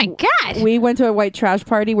like, oh my God. We went to a white trash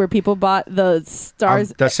party where people bought the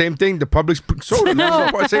stars. The same thing, the Publix soda. No.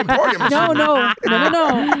 Same party. No.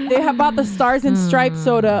 They have bought the Stars and Stripes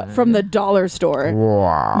soda from the dollar store.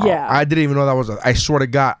 Wow. Yeah. I didn't even know that was I swear to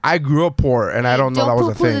God, I grew up poor, and I don't know that was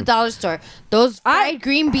a thing. The dollar store. Those fried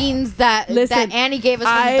green beans that Annie gave us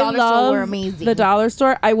from the dollar store were amazing. The dollar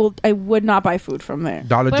store. I would not buy food from there.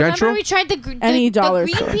 Dollar General? Remember we tried the green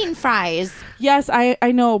bean fries. Yes,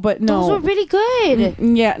 I know, but no. Those were really good.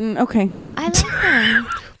 Yeah, okay. I like them.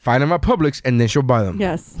 Find them at Publix, and then she'll buy them.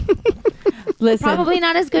 Yes. Listen, probably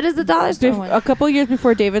not as good as the dollar store one. A couple years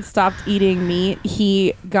before David stopped eating meat,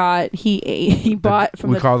 he bought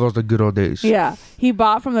from we call those the good old days. Yeah, he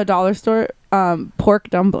bought from the dollar store pork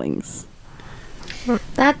dumplings.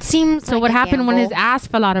 That seems so. What happened when his ass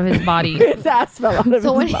fell out of his body? His ass fell out of his body.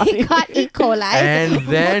 So when he got E. coli, and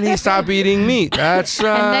then he stopped eating meat. That's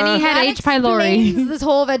and then he had H. pylori. This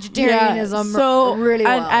whole vegetarianism, really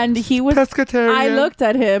well. And he was pescatarian. I looked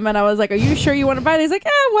at him and I was like, "Are you sure you want to buy it?" He's like,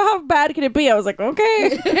 well, how bad can it be?" I was like,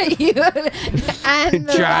 "Okay." And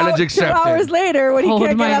challenge accepted. 2 hours later, when he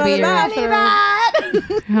can't get out of the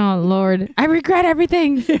bathroom. Oh Lord, I regret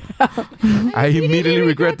everything. I immediately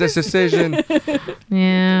regret this decision.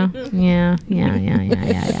 Yeah.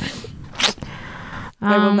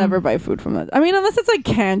 I will never buy food from that. I mean, unless it's like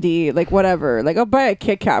candy, like whatever. Like I'll buy a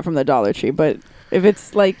Kit Kat from the Dollar Tree, but if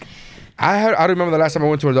it's like, I remember the last time I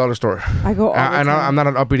went to a dollar store. I go all the time. I'm not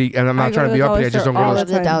an uppity, and I'm not trying to be uppity. I just don't go to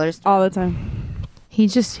the dollar store all the time.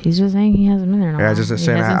 He's just saying he hasn't been there. Yeah, just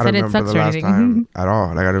saying I don't remember the last time at all.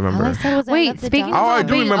 Like I remember. Wait, speaking. I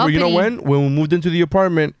do remember. Uppity. You know when we moved into the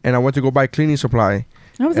apartment and I went to go buy cleaning supply.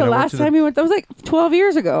 That was the last time we went. That was like 12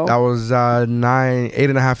 years ago. That was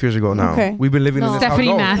 8.5 years ago now. Okay. We've been living in this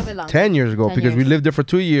house 10 years ago because we lived there for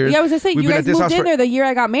 2 years. Yeah, I was gonna say you guys moved in there the year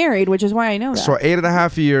I got married, which is why I know that. So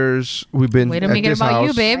 8.5 years we've been Wait a at minute this about house,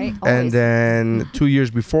 you, babe. Right? and then 2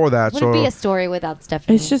 years before that. Would it be a story without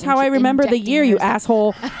Stephanie? It's just how I remember the year, you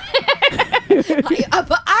asshole. But I'm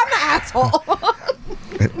an asshole.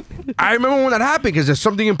 I remember when that happened because there's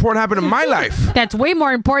something important happened in my life. That's way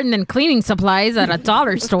more important than cleaning supplies at a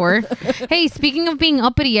dollar store. Hey, speaking of being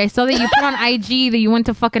uppity, I saw that you put on IG that you went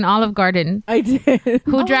to fucking Olive Garden. I did.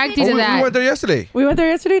 Who dragged you to that? We went there yesterday. We went there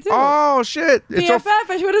yesterday too. Oh shit! BFF,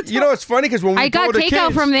 I should have. You know, it's funny because when we I got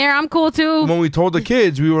takeout from there. I'm cool too. When we told the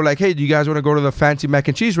kids, we were like, "Hey, do you guys want to go to the fancy mac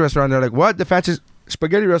and cheese restaurant?" They're like, "What? The fancy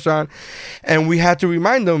spaghetti restaurant?" And we had to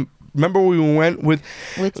remind them. Remember we went with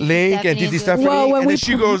Link and Titi Stephanie, and then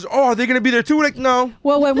she goes, "Oh, are they gonna be there too?" We're like, no.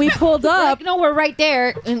 Well, when we pulled up, no, we're right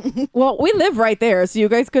there. Well, we live right there, so you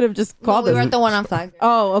guys could have just called us. We were at the one on Flag.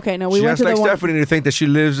 Oh, okay. No, we she went has to like the one. Stephanie to think that she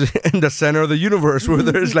lives in the center of the universe, where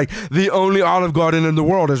there's like the only Olive Garden in the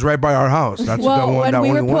world is right by our house. That's the one. That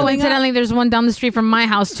only one. Coincidentally, there's one down the street from my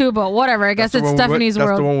house too, but whatever. I guess it's Stephanie's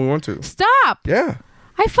world. That's the one we went to. Stop. Yeah.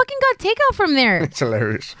 I fucking got takeout from there. It's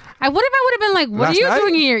hilarious. What if I would have been like, "What are you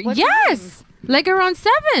doing here?" Yes. Like around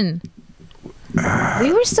 7.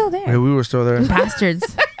 We were still there. Yeah, we were still there.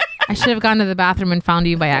 Bastards. I should have gone to the bathroom and found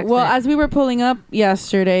you by accident. Well, as we were pulling up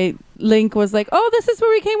yesterday, Link was like, "Oh, this is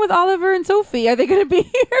where we came with Oliver and Sophie. Are they going to be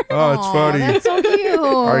here?" Oh, it's funny. That's so cute.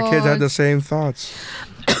 Our kids had the same thoughts.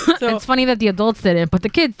 It's funny that the adults didn't, but the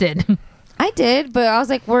kids did. I did, but I was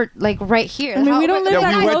like, we're like right here. I mean, we don't live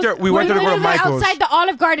that close. We went there to go to Michael's. Outside the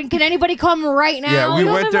Olive Garden. Can anybody come right now? Yeah, we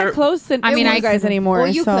went there. That close to you guys anymore. Well,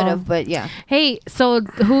 you could have, but yeah. Hey, so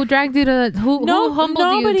who dragged you to who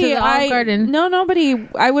humbled you to the Olive Garden? No, nobody.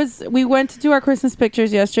 We went to do our Christmas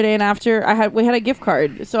pictures yesterday, and after we had a gift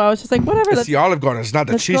card, so I was just like, whatever. It's the Olive Garden. It's not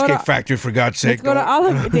the Cheesecake Factory, for God's sake. Let's go to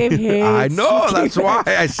Olive. Dave hates. I know. That's why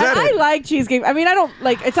I said it. I like cheesecake. I mean, I don't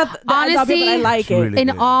like. It's not honestly, but I like it. Really in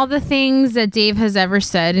good. all the things that Dave has ever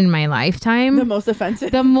said in my lifetime, the most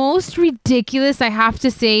offensive, the most ridiculous, I have to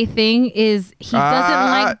say, thing is he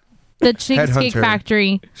doesn't like the Cheesecake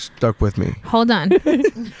Factory. Stuck with me. Hold on.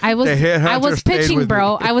 I was pitching,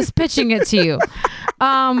 bro. I was pitching it to you.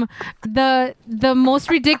 The most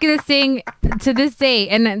ridiculous thing to this day,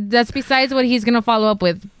 and that's besides what he's gonna follow up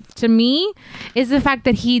with, to me, is the fact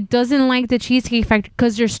that he doesn't like the Cheesecake Factory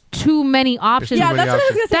because there's too many options. Yeah, that's what I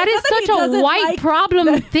was gonna say. That is such a white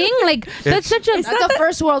problem thing. Like that's a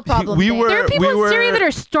first world problem. There are people in Syria that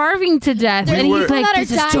are starving to death, and he's like,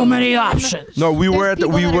 "This is too many options." No, we were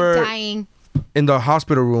dying in the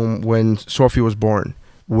hospital room when Sophie was born.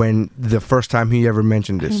 When the first time he ever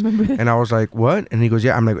mentioned this, and I was like, "What?" And he goes,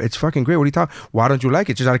 "Yeah." I'm like, "It's fucking great. What are you talking? Why don't you like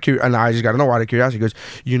it?" Just out of curiosity, and I just got to know why out of curiosity.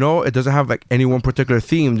 He goes, it doesn't have like any one particular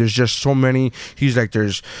theme. There's just so many. He's like,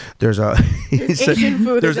 there's Asian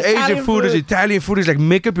food, there's Asian food, there's Italian food. He's like,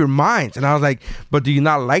 make up your minds. And I was like, but do you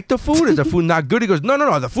not like the food? Is the food not good? He goes, no,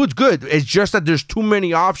 the food's good. It's just that there's too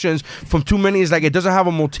many options from too many. It's like it doesn't have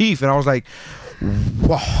a motif. And I was like,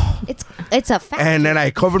 wow. It's a fact. And then I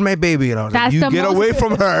covered my baby, and I was like, you get away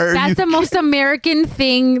from her. That's the most American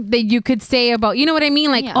thing that you could say about, you know what I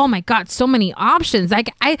mean? Like, oh my God, so many options.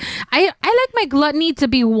 Like, I like my gluttony to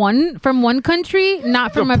be from one country,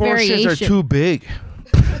 not from a variation. The portions are too big.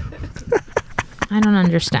 I don't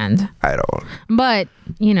understand. I don't. But,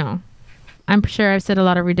 I'm sure I've said a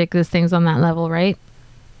lot of ridiculous things on that level, right?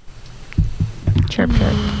 Chirp.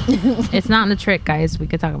 It's not in the trick, guys. We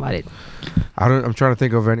could talk about it. I'm trying to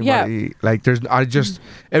think of anybody. Like,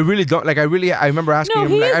 I really don't. Like, I remember asking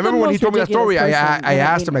him. Like, I remember when he told me that story. I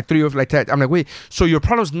asked him like 3 or like 10. I'm like, wait. So your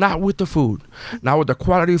problem's not with the food, not with the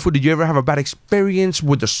quality of food. Did you ever have a bad experience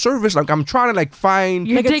with the service? Like, I'm trying to like find.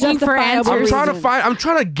 You're digging for answers. I'm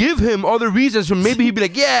trying to give him other reasons. So maybe he'd be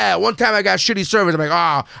like, yeah, one time I got shitty service. I'm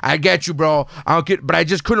like, I get you, bro. But I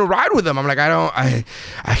just couldn't ride with him. I'm like,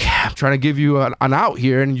 I'm trying to give you an out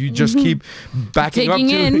here, and you just keep backing up to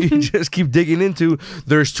me. You just keep digging into.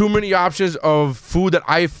 There's too many options of food that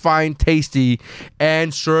I find tasty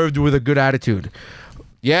and served with a good attitude.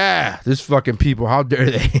 Yeah, this fucking people, how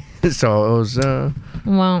dare they? So it was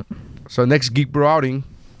well, so next Geek Bro outing,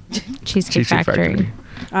 Cheesecake Factory.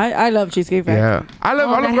 I love Cheesecake Factory. Yeah, I love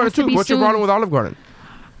Olive Garden too. What's your problem with Olive Garden?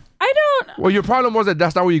 I don't. Well, your problem was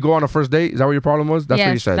that's not where you go on a first date. Is that what your problem was? That's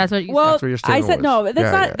what you said. That's what you said. That's what your I said no.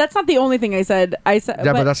 That's not the only thing I said. Yeah,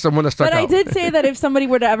 but that's the one that stuck out. But I did say that if somebody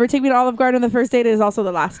were to ever take me to Olive Garden, the first date is also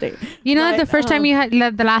the last date. You know that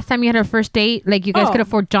the last time you had a first date, like you guys could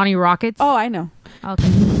afford Johnny Rockets. Oh, I know. Okay.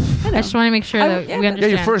 I just want to make sure that we understand. Yeah,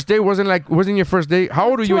 your first date wasn't your first date. How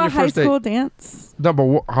old were you in your first date? High school dance. No,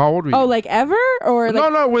 but how old were you? Oh, like ever or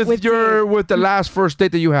like no, with the last first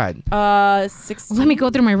date that you had. 16. Let me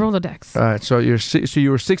go through my Rolodex. All right, so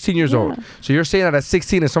you were 16 years old. So you're saying that at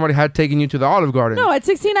 16, if somebody had taken you to the Olive Garden. No, at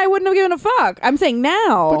 16 I wouldn't have given a fuck. I'm saying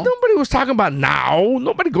now. But nobody was talking about now.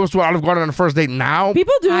 Nobody goes to Olive Garden on a first date now.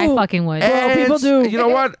 People do. I fucking would. Well, people do. You know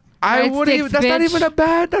what? I would even. That's not even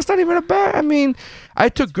a bad. I mean, I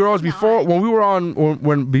took girls before when we were on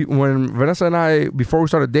when Vanessa and I, before we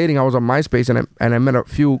started dating, I was on MySpace and I met a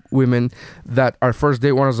few women that our first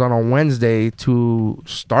date was on Wednesday to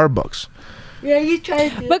Starbucks. Yeah, you tried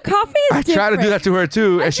to. But coffee is different. I tried to do that to her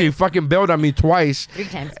too, and she fucking bailed on me twice. 3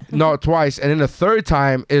 times. No, twice. And then the third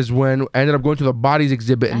time is when I ended up going to the Bodies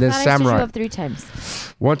exhibit and then Samurai. I you up 3 times.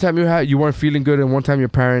 One time you weren't feeling good, and one time your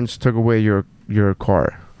parents took away your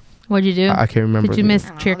car. What'd you do? I can't remember. Did you miss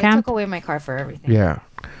cheer camp? They took away my car for everything. Yeah.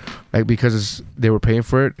 Like, because they were paying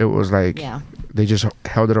for it, it was like they just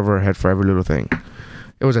held it over her head for every little thing.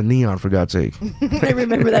 It was a neon, for God's sake. I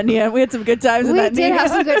remember that neon. We had some good times in that neon. We did have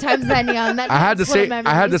some good times in that neon. I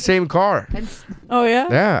had the same car. Oh yeah?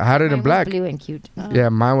 Yeah, I had it in black. Blue and cute. Yeah,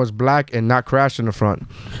 mine was black and not crashed in the front.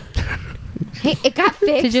 Hey, it got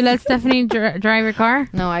fixed. Did you let Stephanie drive your car?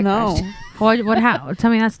 No, I crashed. What happened? Tell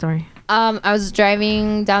me that story. I was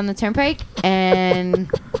driving down the turnpike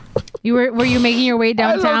and were you making your way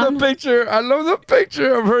downtown? I love the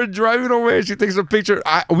picture of her driving away. She takes a picture.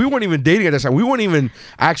 We weren't even dating at this time. We weren't even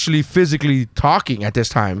actually physically talking at this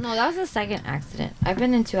time. No, that was the second accident. I've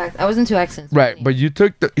been in 2 accidents. I was in 2 accidents. Right, but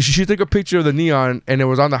she took a picture of the neon and it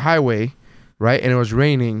was on the highway, right? And it was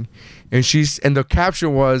raining. and the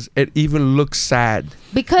caption was, "It even looks sad."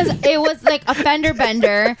 Because it was like a fender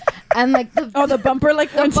bender, and like the bumper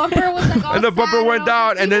like the bumper was like all and the bumper went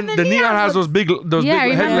down, and then the neon has those big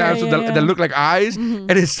headlamps that look like eyes,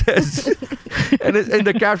 and it says, and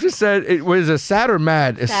the caption said, "It was a sad or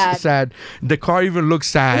mad? It's sad. The car even looks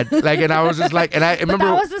sad." Like, and I was just like, and I remember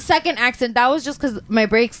that was the second accident. That was just because my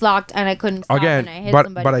brakes locked and I couldn't stop again. And I hit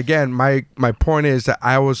somebody. But again, my point is that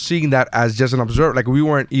I was seeing that as just an observer. Like, we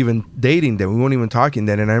weren't even dating then, we weren't even talking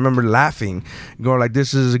then, and I remember laughing, going like,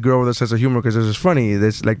 "This is a girl with a sense of humor because this is funny."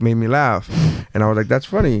 This like made me laugh, and I was like, "That's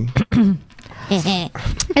funny."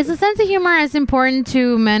 Is the sense of humor as important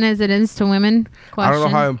to men as it is to women? I don't know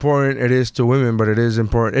how important it is to women, but it is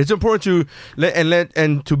important. It's important to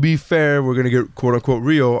and to be fair, we're gonna get quote unquote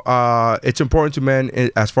real. It's important to men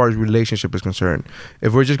as far as relationship is concerned.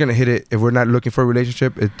 If we're just gonna hit it, if we're not looking for a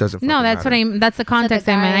relationship, it doesn't. No, that's matter. That's the context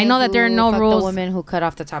I meant. I know that there are no rules. The woman who cut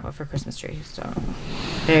off the top of her Christmas tree. So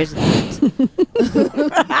there's that.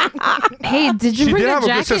 Hey, did you bring a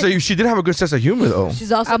jacket? She did have a good sense of humor, though.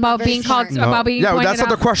 She's also about being called. No. About being. Yeah, that's not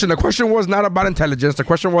the question. The question was not about intelligence. The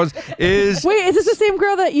question was, wait, is this the same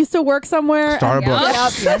girl that used to work somewhere?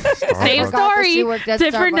 Starbucks. Yep. Same story.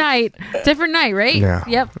 Different night. Different night, right? Yeah.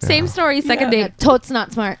 Yep. Yeah. Same story. Second date. Totes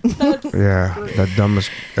not smart. Yeah, the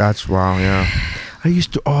dumbest. That's wow. Yeah.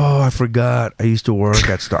 I forgot. I used to work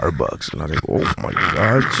at Starbucks. And I was like, oh my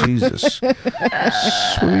God, Jesus.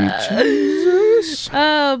 Sweet Jesus.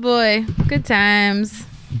 Oh boy. Good times.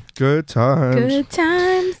 Good times. Good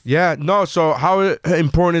times. Yeah, no, so how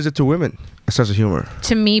important is it to women? A sense of humor.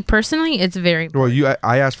 To me personally, it's very important. Well,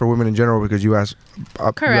 I asked for women in general because you asked me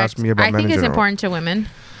about men in general. I think it's important to women.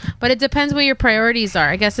 But it depends what your priorities are.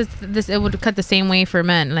 I guess it would cut the same way for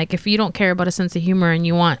men. Like, if you don't care about a sense of humor and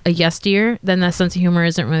you want a yes dear, then that sense of humor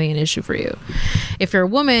isn't really an issue for you. If you're a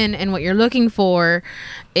woman and what you're looking for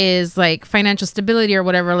is like financial stability or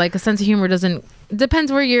whatever, like a sense of humor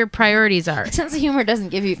depends where your priorities are. A sense of humor doesn't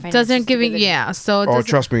give you financial stability. Yeah. So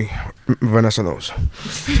trust me, Vanessa knows.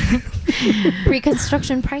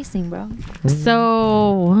 Pre-construction pricing, bro.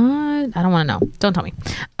 So what? I don't want to know. Don't tell me.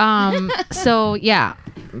 So yeah,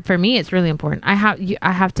 for me, it's really important. I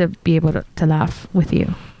have to be able to laugh with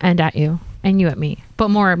you and at you and you at me, but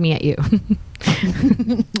more of me at you.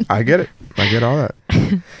 I get it. I get all that.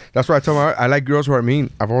 That's why I tell my I like girls who are mean.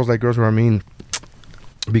 I've always liked girls who are mean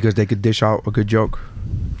because they could dish out a good joke.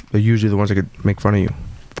 They're usually the ones that could make fun of you.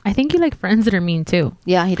 I think you like friends that are mean too.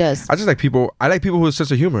 Yeah, he does. I like people who have a sense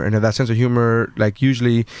of humor, and if that sense of humor, like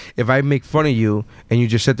usually if I make fun of you and you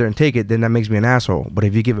just sit there and take it, then that makes me an asshole. But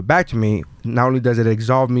if you give it back to me, not only does it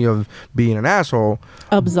absolve me of being an asshole,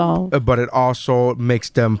 but it also makes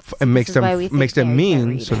them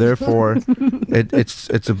mean. So therefore, it's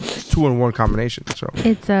a 2-in-1 combination. So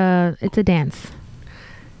it's a dance.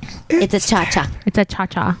 It's a cha-cha. It's a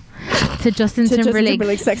cha-cha. To Justin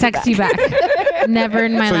Timberlake, sexy back. Never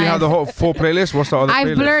in my life. So you have the whole full playlist? What's the other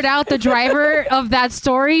playlist? I blurred out the driver of that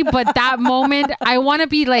story, but that moment, I want to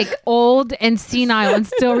be like old and senile and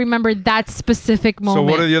still remember that specific moment.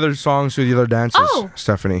 So what are the other songs or the other dances,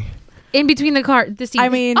 Stephanie? In between the car, the scene. I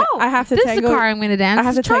mean, I have to this tango. This is the car I'm going to dance. I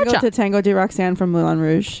have to tango to Tango de Roxanne from Moulin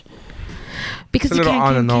Rouge. Because it's a little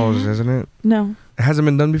on the nose, isn't it? No. It hasn't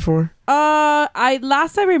been done before?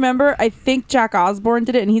 Last I remember, I think Jack Osborne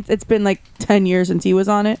did it, and it's been like 10 years since he was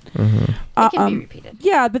on it. Mm-hmm. It can be repeated.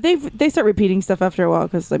 Yeah, but they start repeating stuff after a while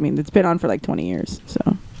because I mean it's been on for like 20 years.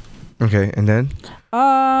 So. Okay, and then?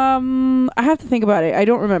 I have to think about it. I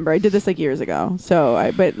don't remember. I did this like years ago.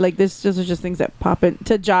 So but like those are just things that pop in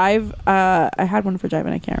to jive. I had one for jive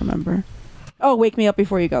and I can't remember. Oh, Wake Me Up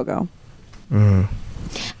Before You Go Go. Mm.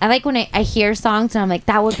 I like when I hear songs and I'm like,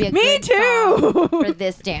 that would be a good song for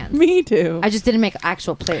this dance. Me too. I just didn't make an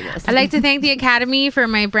actual playlist. I'd like to thank the Academy for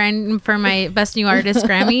my Best New Artist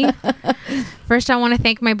Grammy. First, I want to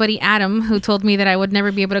thank my buddy Adam, who told me that I would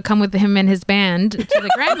never be able to come with him and his band to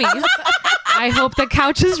the Grammys. I hope the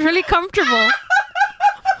couch is really comfortable.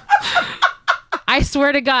 I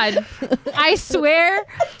swear to God. I swear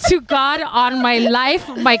to God on my life,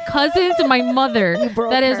 my cousins, and my mother.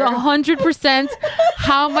 That is 100%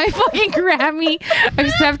 how my fucking Grammy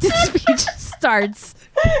acceptance speech starts.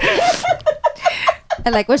 I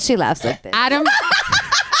like when she laughs like this. Adam,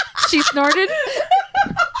 she snorted.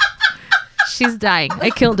 She's dying. I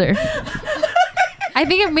killed her. I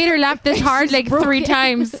think I've made her laugh this hard like 3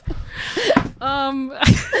 times.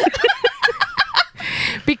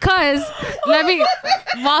 Because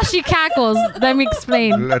while she cackles, let me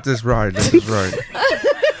explain. Let this ride.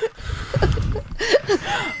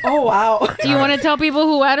 Oh wow! Do you want to tell people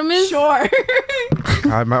who Adam is? Sure.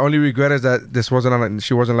 My only regret is that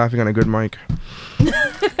she wasn't laughing on a good mic.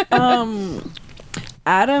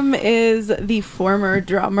 Adam is the former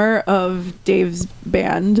drummer of Dave's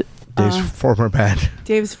band. Dave's former band.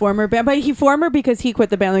 But he former because he quit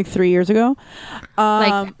the band like 3 years ago.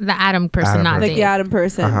 Like the Adam person, not like Dave. the Adam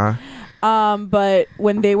person. But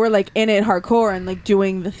when they were like in it hardcore and like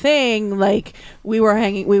doing the thing, like we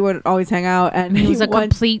would always hang out, and he was a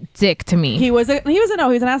complete dick to me. He was an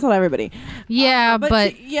asshole to everybody. Yeah,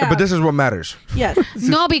 but this is what matters. Yes.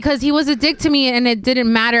 No, because he was a dick to me, and it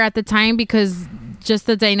didn't matter at the time because just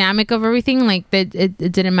the dynamic of everything, like that, it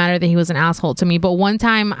didn't matter that he was an asshole to me. But one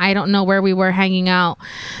time, I don't know where we were hanging out,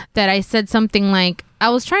 that I said something like, I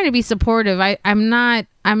was trying to be supportive. I'm not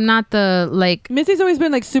the like. Missy's always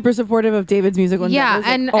been like super supportive of David's musical endeavors.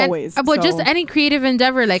 Yeah, and always. But just any creative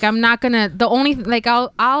endeavor, like I'm not gonna. The only like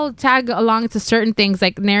I'll tag along to certain things.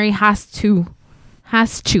 Like Neri has to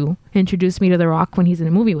introduce me to The Rock when he's in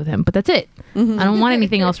a movie with him, but that's it. I don't want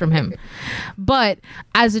anything else from him. But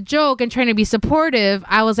as a joke and trying to be supportive,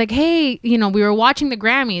 I was like, hey, we were watching the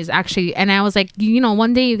Grammys actually, and I was like,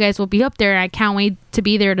 one day you guys will be up there and I can't wait to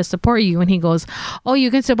be there to support you. And he goes, oh, you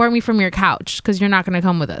can support me from your couch because you're not going to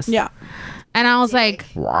come with us. Yeah. And I was like,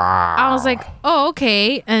 wow. I was like, oh,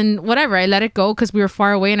 okay. And whatever. I let it go because we were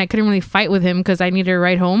far away and I couldn't really fight with him because I needed a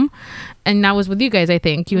ride home. And that was with you guys, I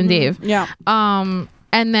think, you and Dave. Yeah.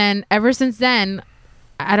 And then ever since then,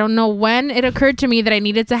 I don't know when it occurred to me that I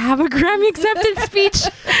needed to have a Grammy acceptance speech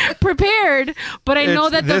prepared, but I know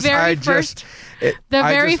that the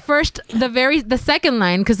second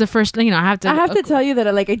line, because the first, I have to tell you that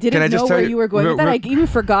I didn't know where you were going with that. I even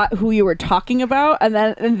forgot who you were talking about, and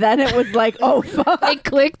then it was like, oh fuck, it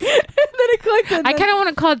clicked. And then it clicked. I kind of want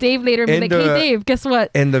to call Dave later and be like, hey Dave, guess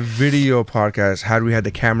what? In the video podcast, had we had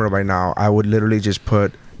the camera by now, I would literally just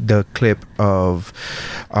put the clip of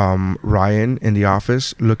Ryan in the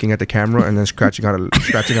office looking at the camera and then scratching out a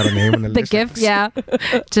name in the list. GIF, yeah.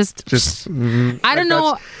 just I don't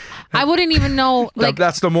know. I wouldn't even know. Like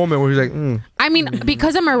that's the moment where he's like. I mean,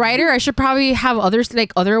 because I'm a writer, I should probably have other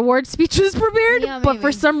award speeches prepared. Yeah, but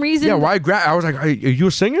for some reason, why? I was like, are you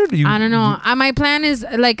a singer? I don't know. My plan is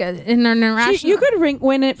like in an irrational. You could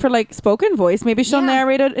win it for like spoken voice. Maybe she'll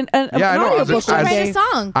narrate an audiobook. Write a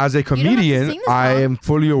song. As a comedian, I am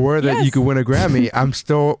fully aware that you could win a Grammy. I'm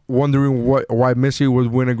still wondering why Missy would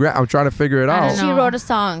win a Grammy. I'm trying to figure it out. She wrote a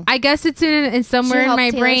song. I guess it's in somewhere in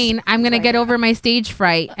my brain. I'm gonna get over my stage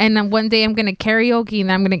fright, and one day I'm gonna karaoke,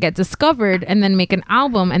 and I'm gonna get discovered, and then make an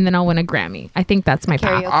album, and then I'll win a Grammy. I think that's my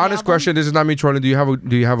path. Honest question. This is not me trolling. Do you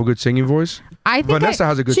have a good singing voice? I think Vanessa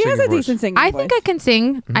has a good. She has a decent singing voice. I think I can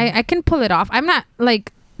sing. Mm-hmm. I can pull it off. I'm not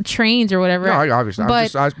like trained or whatever. No, obviously.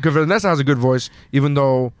 Because Vanessa has a good voice, even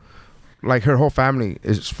though like her whole family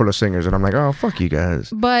is full of singers, and I'm like, oh fuck you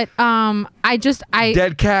guys. But I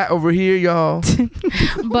dead cat over here, y'all.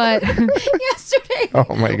 But yesterday,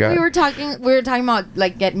 oh my god, we were talking about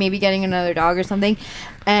like maybe getting another dog or something,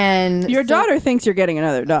 and your daughter thinks you're getting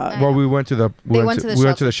another dog. Well, we went to the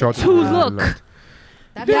shelter. Look.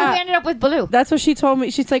 That's how we ended up with Baloo. That's what she told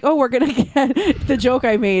me. She's like, oh, we're going to get the joke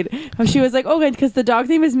I made. She was like, oh, good, because the dog's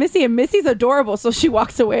name is Missy, and Missy's adorable. So she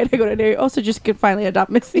walks away, and I go to Neri, so just could finally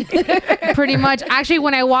adopt Missy. Pretty much. Actually,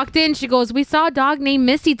 when I walked in, she goes, we saw a dog named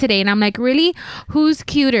Missy today. And I'm like, really? Who's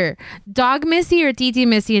cuter? Dog Missy or TT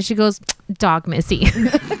Missy? And she goes, Dog Missy.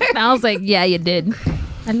 And I was like, yeah, you did.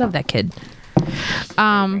 I love that kid.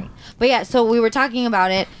 But yeah, so we were talking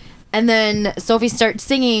about it. And then Sophie starts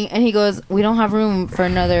singing, and he goes, we don't have room for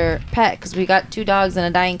another pet because we got 2 dogs and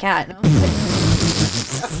a dying cat. And I was like,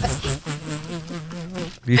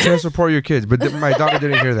 you can't support your kids, but my daughter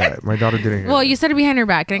didn't hear that. Well, you said it behind her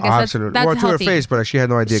back, and I guess absolutely. That's to her face, but she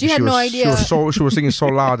had no idea. She had no idea. She was singing so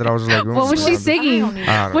loud that I was like, what was she singing?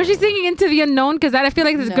 Was she singing Into the Unknown? Because I feel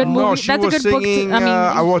like that's a good movie. No, she that's was a good singing, book.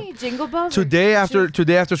 I mean, Jingle Bells. Today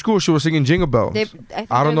after school, she was singing Jingle Bells.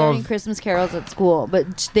 I don't know. Christmas carols at school,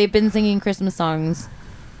 but they've been singing Christmas songs.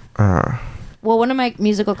 Well, one of my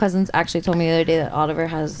musical cousins actually told me the other day that Oliver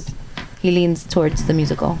he leans towards the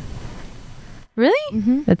musical. Really?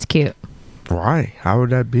 Mm-hmm. That's cute. Why? How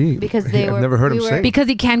would that be? Because I've never heard him sing. Because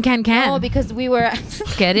he can. No, because we were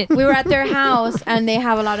get it. We were at their house, and they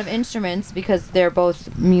have a lot of instruments because they're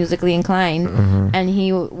both musically inclined. Mm-hmm. And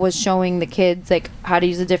he was showing the kids like how to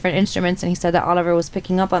use the different instruments, and he said that Oliver was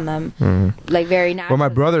picking up on them, like very naturally.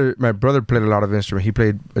 Well, my brother played a lot of instruments. He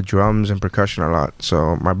played drums and percussion a lot.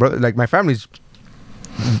 So my brother, like my family's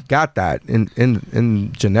got that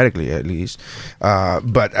in genetically at least,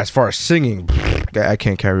 but as far as singing, I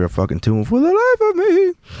can't carry a fucking tune for the life of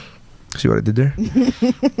me. See what I did there?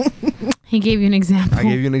 He gave you an example. I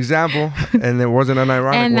gave you an example, and it wasn't an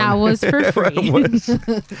ironic and one. That was for free.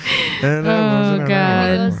 Oh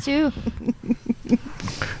god. Those too.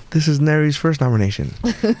 this is Neri's first nomination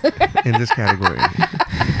in this category.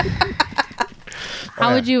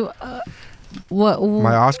 How would you? What?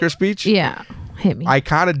 My Oscar speech? Yeah, hit me. I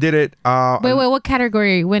kind of did it. Wait, what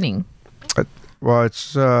category are you winning? Well,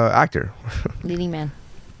 it's actor. Leading man.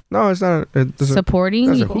 No, it's not.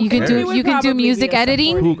 Supporting. You can do music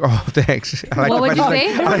editing. Oh, thanks. What would you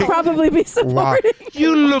say? It would probably be supporting. Wow.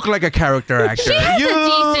 You look like a character actor. She has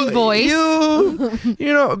a decent voice.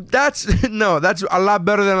 You know, that's a lot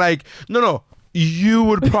better than like no. You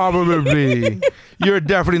would probably be. You're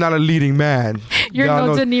definitely not a leading man. You're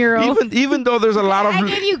no De Niro. Even though there's a lot of. I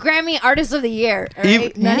gave you Grammy Artist of the Year.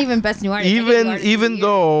 Right? Not even Best New Artist. Even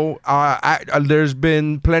though there's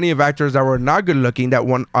been plenty of actors that were not good looking that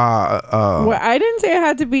won. Well, I didn't say it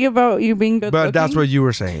had to be about you being good. But that's what you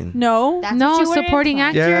were saying. No, supporting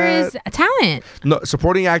actor is talent. No,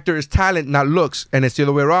 supporting actor is talent, not looks, and it's the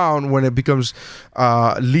other way around. When it becomes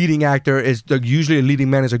leading actor, is usually a leading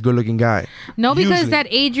man is a good looking guy. No, because that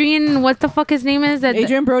Adrian, what the fuck his name is? That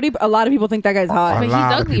Adrian Brody. A lot of people think that guy's hot. But he's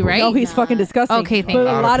ugly, right? No, he's fucking disgusting. Okay, thank you.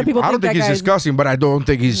 But a lot of people I think don't think he's disgusting, but I don't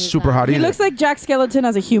think he's super hot either. He looks like Jack Skellington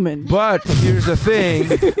as a human. But here's the thing.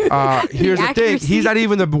 He's not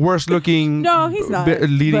even the worst looking. No, he's not.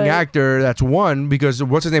 Leading actor that's won because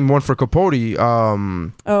what's his name won for Capote.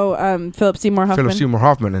 Philip Seymour Hoffman. Philip Seymour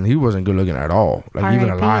Hoffman, and he wasn't good looking at all. Like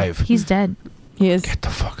even alive. He's dead. He is. Get the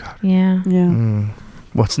fuck out. Yeah.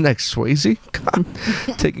 What's next, Swayze? God,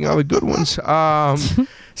 taking all the good ones.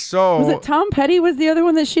 So was it Tom Petty? Was the other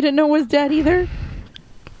one that she didn't know was dead either?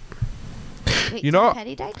 Wait, you know, Tom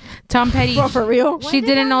Petty died? Tom Petty. Oh, for real? She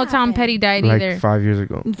didn't know Tom Petty died like either. 5 years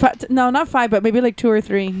ago. No, not 5, but maybe like 2 or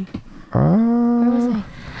 3. Where was I?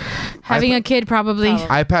 Having a kid, probably.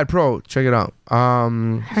 iPad Pro. Check it out.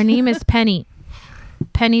 Her name is Penny.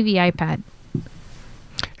 Penny the iPad.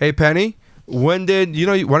 Hey, Penny. Why don't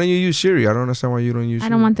you use Siri? I don't understand why you don't use Siri. I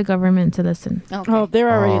don't want the government to listen. Okay. Oh, they're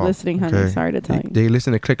already listening, honey. Okay. Sorry to tell you. They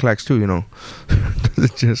listen to Click Clacks too, you know.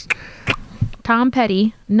 It's just Tom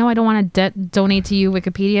Petty. No, I don't want to donate to you,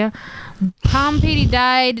 Wikipedia. Tom Petty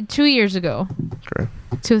died 2 years ago. Okay.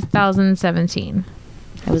 2017.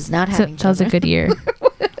 I was not having that was a good year.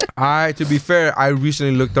 To be fair, I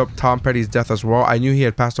recently looked up Tom Petty's death as well. I knew he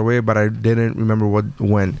had passed away, but I didn't remember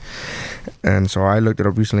when. And so I looked it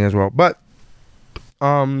up recently as well. But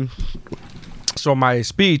so my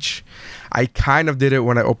speech, I kind of did it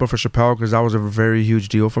when I opened for Chappelle because that was a very huge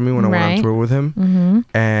deal for me when I went on tour with him.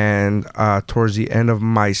 Mm-hmm. And towards the end of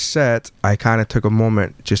my set, I kind of took a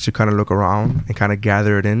moment just to kind of look around and kind of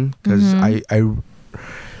gather it in because I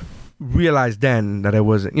realized then that it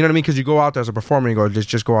wasn't, you know what I mean? Because you go out there as a performer and you go,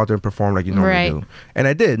 just go out there and perform like you normally do. And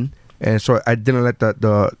I did. And so I didn't let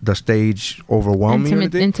the stage overwhelm me.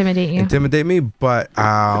 Intimidate me. But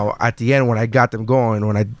at the end, when I got them going,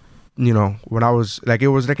 when I was like, it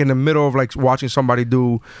was like in the middle of like watching somebody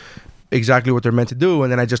do exactly what they're meant to do.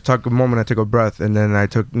 And then I just took a moment, I took a breath. And then I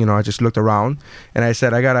just looked around and I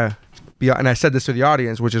said, and I said this to the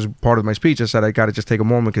audience, which is part of my speech. I said, I got to just take a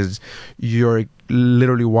moment because you're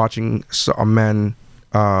literally watching a man,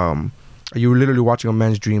 you're literally watching a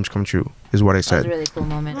man's dreams come true, is what I said. That was a really cool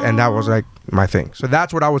moment. And that was like my thing. So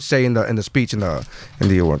that's what I would say in the speech in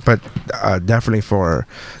the award. But definitely for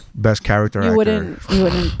best character actor. You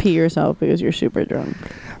wouldn't pee yourself because you're super drunk.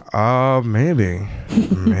 Maybe.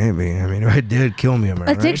 Maybe. I mean, if I did, kill me.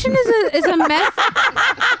 Addiction is a mess.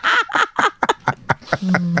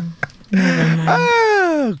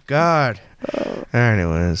 Oh God.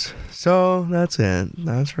 Anyways, so that's it.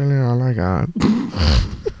 That's really all I got.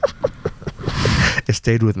 It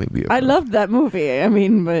stayed with me beautiful. I loved that movie. I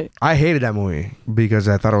mean, but I hated that movie because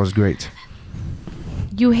I thought it was great.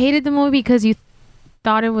 You hated the movie because you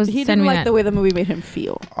thought it was. He didn't like the way the movie made him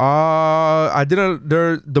feel. I didn't.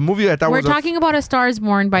 The movie I thought we're talking about A Star Is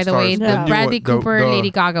Born, by the way, the Bradley Cooper,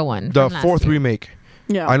 Lady Gaga one. The fourth remake.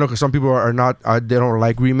 Yeah, I know because some people are not. They don't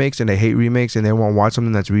like remakes and they hate remakes and they won't watch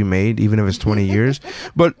something that's remade even if it's 20 years.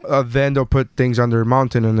 But then they'll put things on their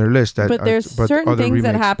mountain on their list. But there's certain things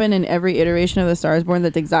that happen in every iteration of The Star Is Born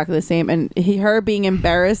that's exactly the same. And her being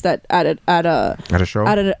embarrassed at a show,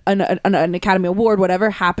 at an Academy Award, whatever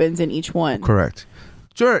happens in each one. Correct.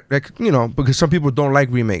 Sure, like because some people don't like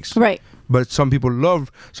remakes, right? But some people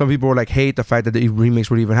hate the fact that the remakes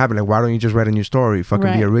would even happen. Like, why don't you just write a new story?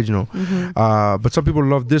 Fucking be original. Mm-hmm. But some people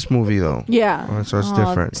love this movie though. Yeah. So it's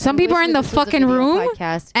different. Some people are in the fucking room,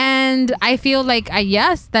 and I feel like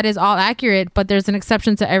yes, that is all accurate, but there's an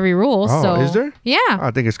exception to every rule. Oh, so is there? Yeah.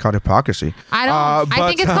 I think it's called hypocrisy. I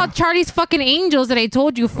think it's called Charlie's fucking Angels that I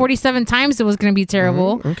told you 47 times it was going to be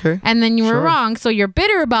terrible. Okay. And then you were wrong, so you're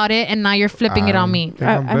bitter about it, and now you're flipping it on me.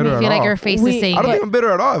 I feel like your face is saying I don't think I'm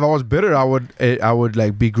bitter at all. If I was bitter, I would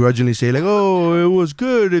like begrudgingly say like, oh, it was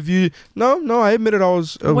good. If you no, I admitted I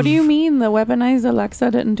was. What do you mean the weaponized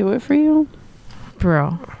Alexa didn't do it for you,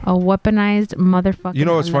 bro? A weaponized motherfucker. You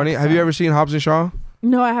know what's funny? Have you ever seen Hobbs and Shaw?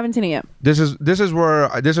 No, I haven't seen it yet. This is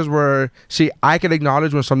where see, I can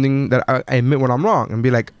acknowledge when something that I admit when I'm wrong and be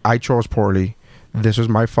like, I chose poorly. This was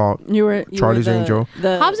my fault. You were Charlie's Angel.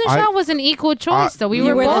 Hobbs and Shaw was an equal choice, though. We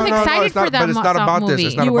were both excited for that movie. But it's not about movie. this.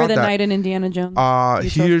 It's not you were the that. knight in Indiana Jones.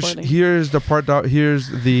 Here's the part that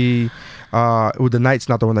the knight's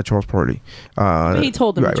not the one that chose poorly. He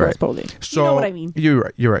told them he chose poorly. So you know what I mean.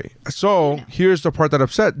 You're right. So here's the part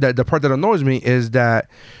the part that annoys me is that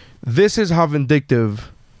this is how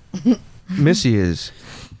vindictive Missy is.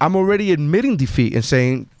 I'm already admitting defeat and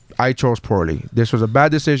saying I chose poorly. This was a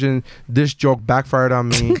bad decision. This joke backfired on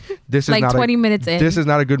me. This is like not 20 minutes in. This is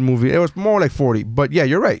not a good movie. It was more like 40. But yeah,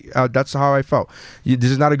 you're right. That's how I felt.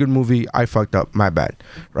 This is not a good movie. I fucked up. My bad.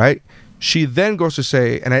 Right? She then goes to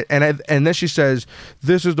say, and then she says,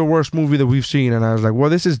 "This is the worst movie that we've seen." And I was like,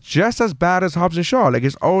 "Well, this is just as bad as Hobbs and Shaw. Like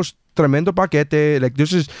it's tremendo paquete. Like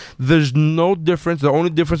there's no difference. The only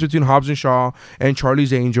difference between Hobbs and Shaw and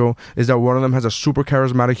Charlie's Angel is that one of them has a super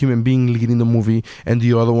charismatic human being leading the movie, and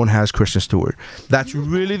the other one has Kristen Stewart. That's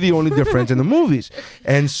really the only difference in the movies.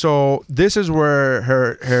 And so this is where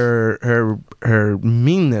her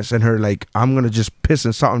meanness and her like, I'm gonna just piss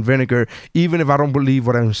in salt and vinegar, even if I don't believe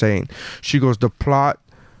what I'm saying. She goes, the plot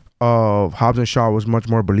of Hobbs and Shaw was much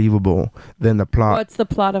more believable than the plot. What's the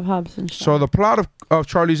plot of Hobbs and Shaw? So the plot of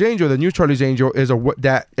Charlie's Angel, the new Charlie's Angel, is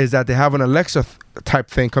that they have an Alexa type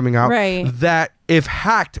thing coming out. Right. That if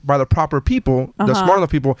hacked by the proper people, the smart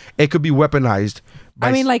enough people, it could be weaponized.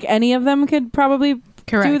 I mean, like any of them could probably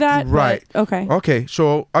do that. Right. Okay. Okay.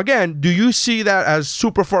 So again, do you see that as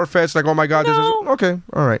super far-fetched? Like, oh my God, this is okay.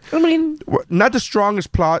 All right. I mean, not the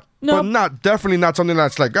strongest plot, nope. but definitely not something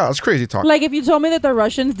that's like, oh, that's crazy talk. Like if you told me that the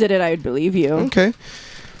Russians did it, I would believe you. Okay.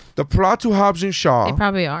 The plot to Hobbs and Shaw they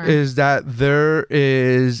probably are. Is that there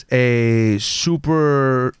is a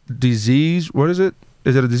super disease. What is it?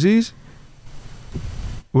 Is it a disease?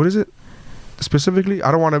 What is it? Specifically,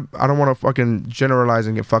 I don't want to fucking generalize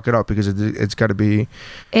and fuck it up because it's got to be.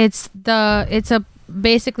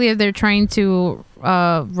 Basically they're trying to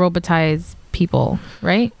robotize people,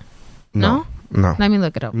 right? No. Let me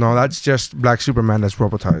look it up. No, that's just Black Superman that's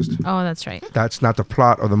robotized. Oh, that's right. That's not the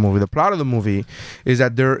plot of the movie. The plot of the movie is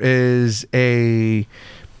that there is a.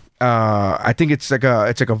 I think it's like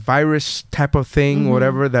a virus type of thing,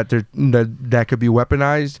 whatever that could be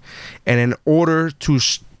weaponized, and in order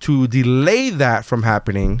to delay that from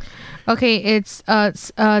happening. Okay, it's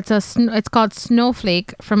called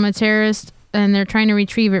Snowflake from a terrorist, and they're trying to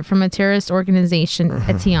retrieve it from a terrorist organization,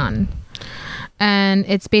 Etienne. And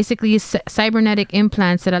it's basically cybernetic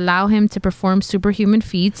implants that allow him to perform superhuman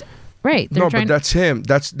feats. Right. But that's him.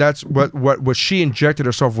 That's what she injected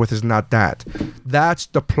herself with is not that. That's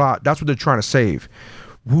the plot. That's what they're trying to save.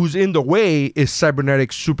 Who's in the way is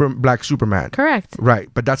cybernetic Black Superman. Correct. Right,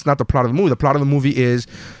 but that's not the plot of the movie. The plot of the movie is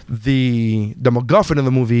the MacGuffin of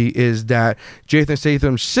the movie is that Jason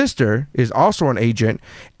Statham's sister is also an agent,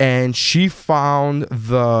 and she found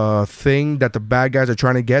the thing that the bad guys are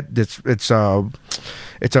trying to get. It's a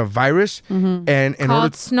virus, and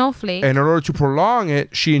called Snowflake. And in order to prolong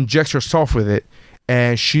it, she injects herself with it,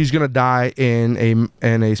 and she's gonna die in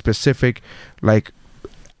a specific like.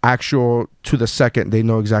 Actual to the second they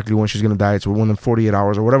know exactly when she's gonna die. It's within 48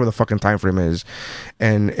 hours or whatever the fucking time frame is,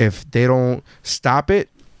 and if they don't stop it,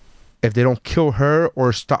 if they don't kill her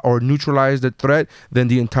or stop or neutralize the threat, then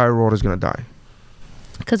the entire world is gonna die.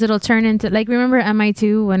 Because it'll turn into like, remember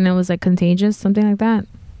MI2 when it was like contagious, something like that.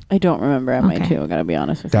 I don't remember MI2. I gotta be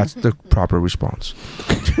honest with you. That's the proper response.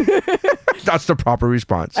 That's the proper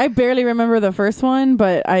response. I barely remember the first one,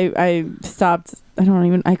 but I stopped.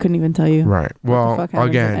 I couldn't even tell you. Right. Well, what the fuck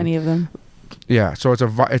again, any of them. Yeah. So it's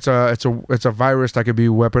a virus that could be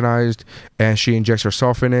weaponized, and she injects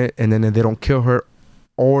herself in it, and then they don't kill her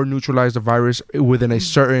or neutralize the virus within a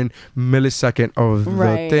certain millisecond of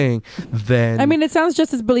the thing. Then I mean, it sounds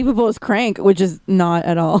just as believable as Crank, which is not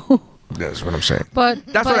at all. That's what I'm saying. But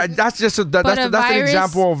that's an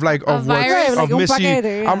example of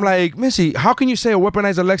Missy. I'm like, Missy, how can you say a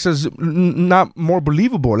weaponized Alexa is not more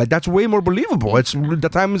believable? Like that's way more believable. It's the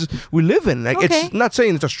times we live in. Like it's not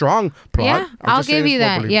saying it's a strong plot. Yeah, I'll give you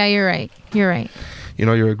that. Yeah, you're right. You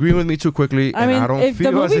know, you're agreeing with me too quickly, and I don't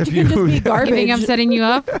feel as if you just be garbage. You think I'm setting you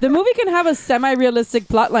up? The movie can have a semi-realistic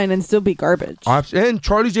plotline and still be garbage. And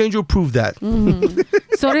Charlie's Angel proved that.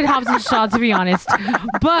 So did Hobbs and Shaw, to be honest.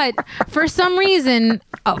 But for some reason,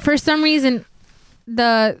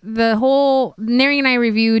 the whole Neri and I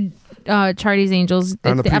reviewed Charlie's Angels.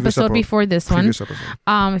 It's the episode before this one.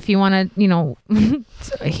 If you want to,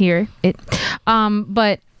 hear it.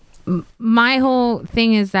 But my whole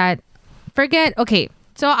thing is that okay.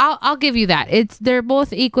 So I'll give you that. They're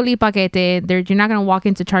both equally paquete. You're not gonna walk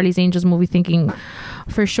into Charlie's Angels movie thinking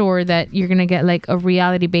for sure that you're gonna get like a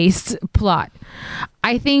reality based plot.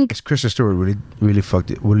 I think Kristen Stewart really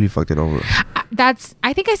fucked it over.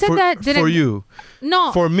 I think I said that. For you?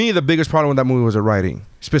 No. For me, the biggest problem with that movie was the writing.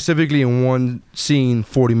 Specifically in one scene,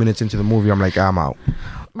 40 minutes into the movie, I'm like, I'm out.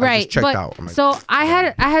 Right, I just checked out. Like, so I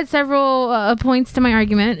had several points to my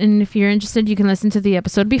argument, and if you're interested, you can listen to the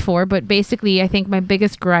episode before. But basically, I think my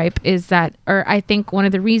biggest gripe is that, or I think one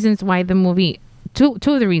of the reasons why the movie, two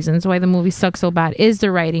of the reasons why the movie sucks so bad is the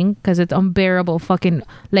writing, because it's unbearable, fucking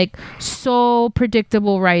like so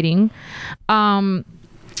predictable writing.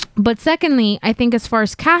 But secondly, I think as far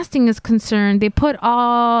as casting is concerned, they put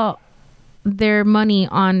all their money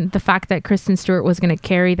on the fact that Kristen Stewart was going to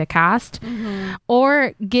carry the cast,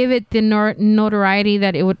 or give it the notoriety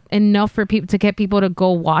that it would enough for people to get people to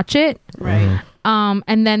go watch it. Right.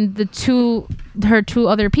 And then her two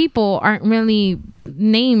other people aren't really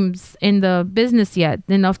names in the business yet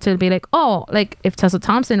enough to be like, oh, like if Tessa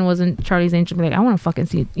Thompson wasn't Charlie's Angel, be like, I want to fucking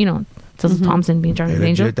see, Tessa Thompson being Charlie's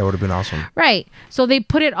Angel. That would have been awesome. Right. So they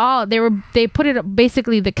put it all. They put it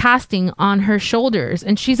basically the casting on her shoulders,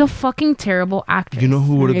 and she's a fucking terrible actress. You know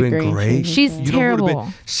who would have been great? She's terrible.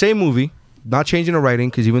 Same movie, not changing the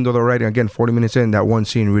writing, because even though the writing, again, 40 minutes in, that one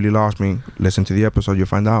scene really lost me. Listen to the episode, you'll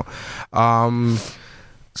find out.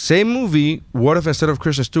 Same movie. What if instead of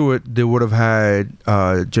Kristen Stewart, they would have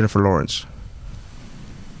had Jennifer Lawrence?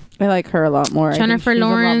 I like her a lot more. Jennifer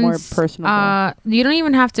Lawrence, a lot more personable. You don't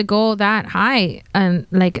even have to go that high and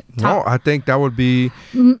like. No, I think that would be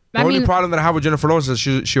the only problem that I have with Jennifer Lawrence is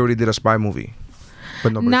she already did a spy movie.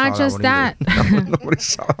 But not just that. Nobody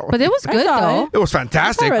saw that one. But it was good though. It was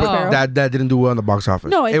fantastic. But that didn't do well in the box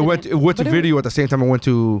office. No, it went to video at the same time I went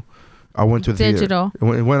to the digital.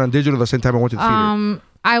 Theater. It went on digital the same time I went to the theater.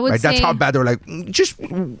 I would say that's how bad they're like. Just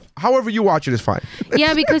however you watch it is fine.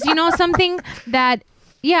 Yeah, because something that.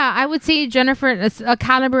 Yeah, I would say a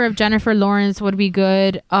caliber of Jennifer Lawrence would be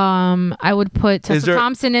good. I would put Tessa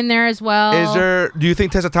Thompson in there as well. Do you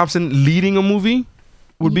think Tessa Thompson leading a movie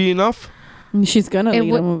would be enough? She's gonna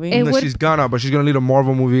lead a movie. She's gonna lead a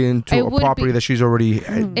Marvel movie into a property that she's already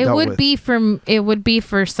dealt with. It would be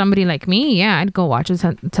for somebody like me. Yeah, I'd go watch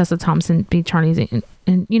Tessa Thompson be Charlie's,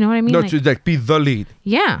 and you know what I mean? No, to like be the lead.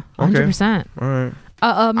 Yeah, 100%. All right.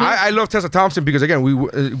 I love Tessa Thompson because, again, we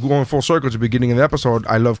going full circle to the beginning of the episode.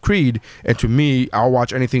 I love Creed, and to me, I'll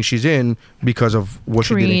watch anything she's in because of what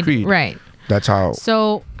she did in Creed. Right. That's how.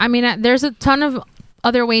 So, I mean, there's a ton of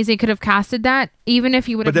other ways they could have casted that, even if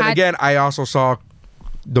you would have had... But then again, I also saw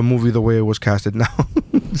the movie the way it was casted now.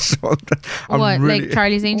 So like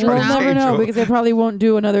Charlie's Angels? We'll never know, because they probably won't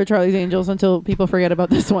do another Charlie's Angels until people forget about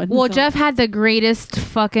this one. Well, Jeff had the greatest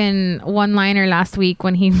fucking one-liner last week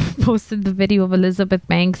when he posted the video of Elizabeth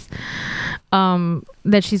Banks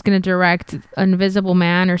that she's going to direct Invisible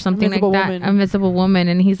Man or something like that. Invisible Woman.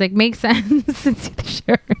 And he's like, makes sense.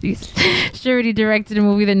 She already directed a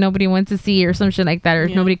movie that nobody went to see or some shit like that, or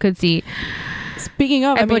nobody could see. Speaking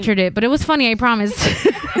of, I butchered it, but it was funny, I promise.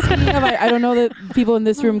 Speaking of, I don't know that people in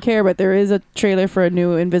this room care, but there is a trailer for a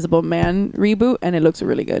new Invisible Man reboot, and it looks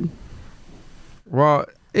really good. Well,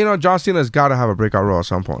 John Cena's got to have a breakout role at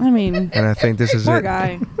some point. I mean, and I think this is poor it.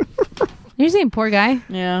 Guy. You're saying poor guy?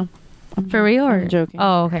 Yeah. For real? Or? I'm joking.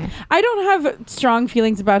 Oh, okay. I don't have strong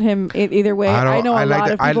feelings about him either way. I know a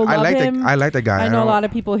lot of people love him. I like the guy. I know a lot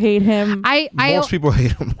of people hate him. Most people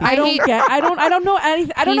hate him. I don't know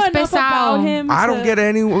anything. I don't know enough about him. I don't get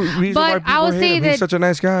any reason why people hate him. He's such a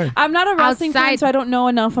nice guy. I'm not a wrestling fan, so I don't know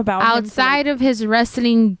enough about him. Outside of his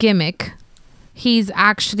wrestling gimmick, he's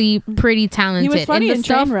actually pretty talented. He was funny in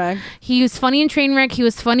Trainwreck. He was funny in Trainwreck. He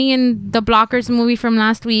was funny in the Blockers movie from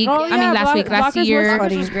last week. Oh, yeah, last year.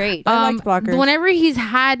 Blockers was great. I liked Blockers. Whenever he's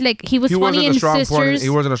had he was funny in Sisters. He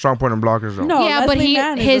wasn't a strong point in Blockers though. No, yeah, but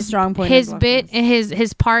his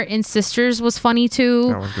part in Sisters was funny too.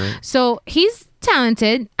 That was great. So he's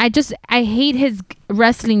talented. I hate his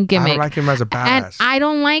wrestling gimmick. I don't like him as a badass. And I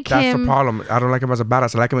don't like him. That's the problem. I don't like him as a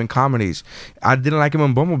badass. I like him in comedies. I didn't like him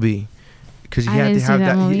in Bumblebee. Because he had to have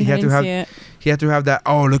that. He had to have that.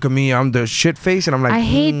 Oh, look at me! I'm the shit face, and I'm like. I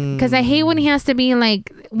hate when he has to be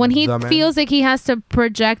like when he feels like he has to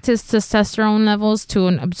project his testosterone levels to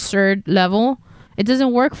an absurd level. It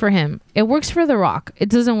doesn't work for him. It works for The Rock. It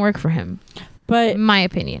doesn't work for him. But in my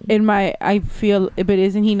opinion, I feel, but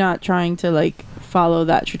isn't he not trying to follow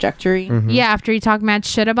that trajectory. Yeah, after he talked mad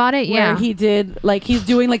shit about it. Where he did, like, he's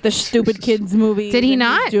doing like the stupid kids movie. Did he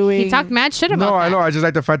not? He talked mad shit about No, I know. I just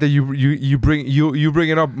like the fact that you bring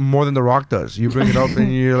it up more than The Rock does. You bring it up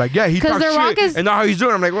and you're like, yeah, he talks shit. And now how he's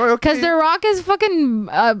doing. I'm like, well, okay. Because The Rock is fucking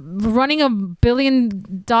running $1 billion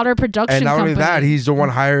production and not company. only that, he's the one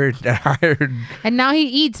hired. And now he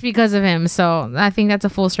eats because of him. So I think that's a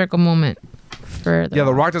full circle moment for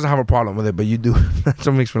The Rock doesn't have a problem with it, but you do. That's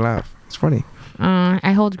what makes me laugh. It's funny.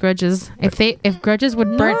 I hold grudges. If grudges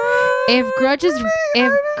would burn, if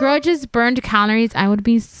grudges burned calories, I would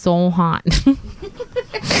be so hot.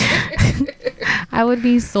 I would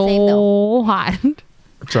be so hot.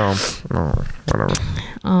 So, whatever.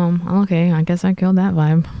 Okay, I guess I killed that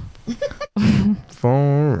vibe.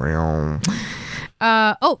 For real.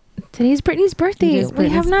 Today's Brittany's birthday. We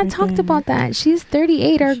have not talked about that. She's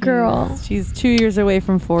 38, our girl. She's 2 years away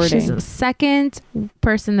from 40. She's the second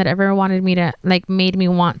person that ever wanted me to, like, made me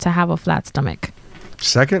want to have a flat stomach.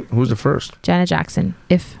 Second? Who's the first? Janet Jackson,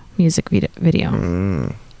 If music video.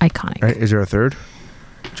 Iconic. Right. Is there a third?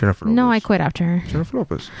 Jennifer Lopez. No, I quit after her. Jennifer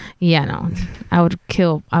Lopez. Yeah, no. I would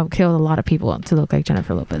kill a lot of people to look like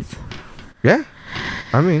Jennifer Lopez. Yeah.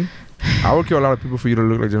 I mean, I would kill a lot of people for you to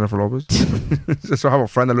look like Jennifer Lopez. So I have a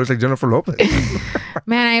friend that looks like Jennifer Lopez.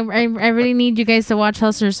 Man, I really need you guys to watch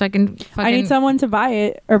Hustlers so I can fucking... I need someone to buy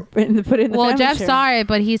it or put it in the Well, Jeff saw it,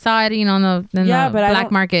 but he saw it, in the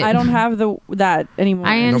black market. I don't have that anymore.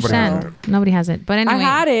 I understand. Nobody has it. But anyway. I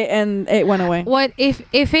had it and it went away. What if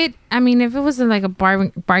it was like a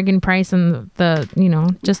bargain price and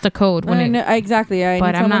the just the code exactly.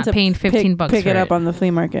 But I'm not paying $15 pick it up on the flea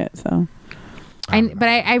market, so... But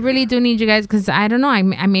I really do need you guys because I don't know.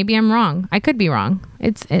 Maybe I'm wrong. I could be wrong.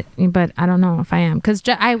 But I don't know if I am because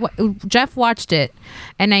Jeff watched it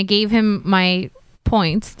and I gave him my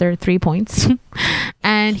points. There are 3 points,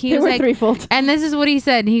 and he was like threefold. And this is what he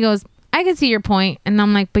said. He goes, "I can see your point," and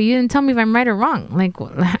I'm like, "But you didn't tell me if I'm right or wrong. Like,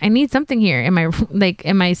 I need something here. Am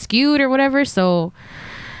I skewed or whatever? So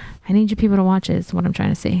I need you people to watch it. Is what I'm trying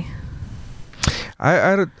to say."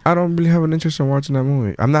 I don't really have an interest in watching that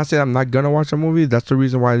movie. I'm not saying I'm not gonna watch the movie. That's the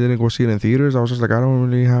reason why I didn't go see it in theaters. I was just like, I don't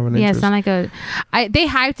really have an interest. Yeah, it's not like they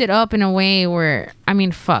hyped it up in a way where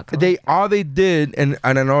fuck. All they did, and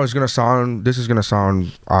I know this is gonna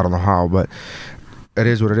sound I don't know how, but it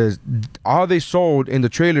is what it is. All they sold in the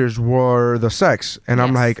trailers were the sex, and yes.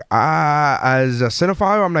 I'm like, as a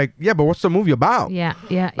cinephile, I'm like, yeah, but what's the movie about? Yeah.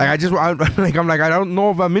 I don't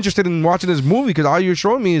know if I'm interested in watching this movie because all you're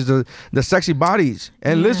showing me is the sexy bodies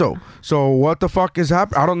and Lizzo. So what the fuck is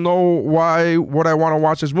happening? I don't know why would I want to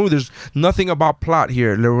watch this movie. There's nothing about plot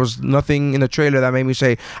here. There was nothing in the trailer that made me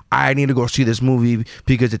say I need to go see this movie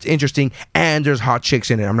because it's interesting and there's hot chicks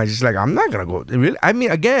in it. I'm not gonna go. Really? I mean,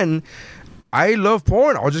 again. I love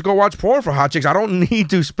porn. I'll just go watch porn for hot chicks. I don't need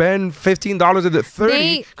to spend $15 at the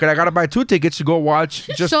 30 because I gotta buy 2 tickets to go watch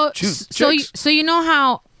just chicks. So you know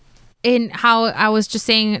how I was just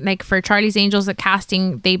saying, like, for Charlie's Angels, the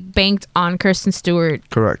casting, they banked on Kristen Stewart.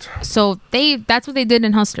 Correct. So that's what they did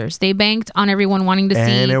in Hustlers. They banked on everyone wanting to see.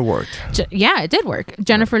 And it worked. Yeah, it did work.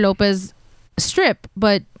 Jennifer Lopez strip,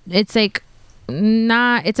 but it's like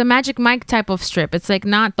it's a Magic Mike type of strip. It's like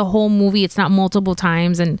not the whole movie. It's not multiple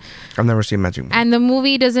times, and I've never seen Magic Mike. And the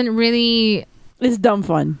movie doesn't really. It's dumb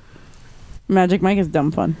fun. Magic Mike is dumb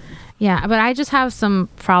fun. Yeah, but I just have some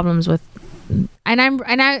problems with. And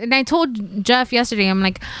I told Jeff yesterday, I'm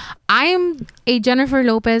like, I am a Jennifer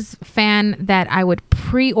Lopez fan that I would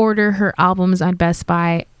pre-order her albums on Best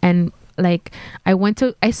Buy, and like I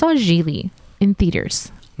saw Gigli in theaters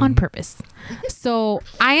on purpose. So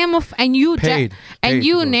I am and you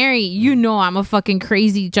Neri, I'm a fucking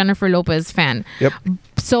crazy Jennifer Lopez fan. Yep.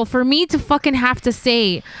 So for me to fucking have to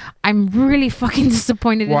say I'm really fucking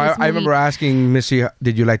disappointed in this movie. I remember asking Missy,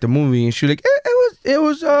 did you like the movie? And she was like, it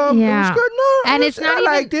was good. No, and it's not I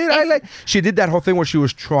liked it. She did that whole thing where she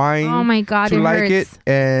was trying. Oh my god, to like it,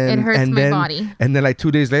 and it hurts my body. And then like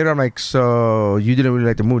 2 days later, I'm like, so you didn't really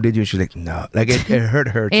like the movie, did you? And she's like, no. Like it hurt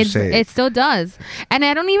her to say. It still does, and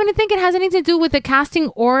I don't even think it has anything to do with the casting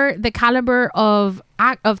or the caliber of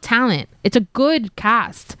talent. It's a good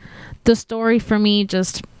cast. The story for me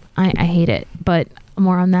just I hate it, but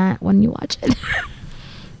more on that when you watch it.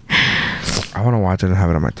 I want to watch it and have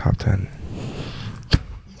it on my top 10.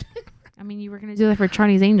 I mean, were gonna do that for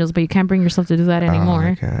Charlie's Angels, but you can't bring yourself to do that anymore.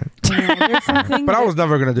 I can't. But I was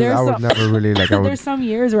never gonna do that. I was never really like. There's some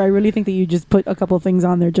years where I really think that you just put a couple things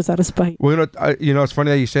on there just out of spite. Well, it's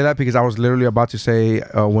funny that you say that because I was literally about to say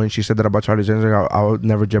when she said that about Charlie's Angels, I would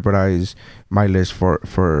never jeopardize my list for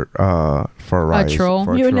a rise. A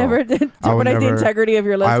troll. You would never jeopardize the integrity of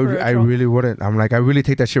your list. I really wouldn't. I'm like, I really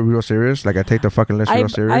take that shit real serious. Like, I take the fucking list real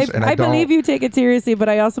serious. I believe you take it seriously, but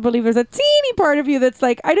I also believe there's a teeny part of you that's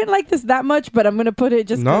like, I didn't like this that much, but I'm gonna put it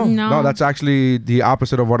just. No, that's actually the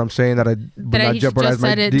opposite of what I'm saying. That I would not jeopardize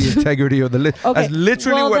the integrity of the list. Okay. That's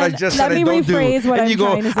literally what I just said. I don't do. And you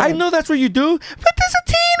go, I know that's what you do, but there's a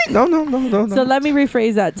teeny. No. So let me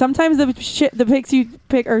rephrase that. Sometimes the picks you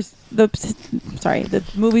pick are the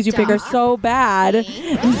movies you pick are so bad.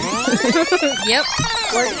 Yep.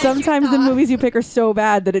 Sometimes the movies you pick are so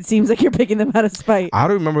bad that it seems like you're picking them out of spite. I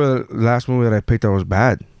don't remember the last movie that I picked that was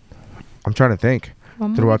bad. I'm trying to think.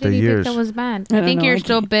 Throughout the years, that was bad. I think you're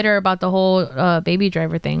still bitter about the whole Baby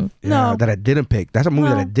Driver thing. Yeah, that I didn't pick. That's a movie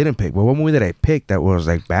that I didn't pick. But one movie that I picked that was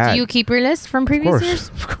like bad. Do you keep your list from previous years?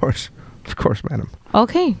 Of course, madam.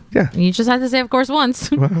 Okay. Yeah. You just had to say of course once.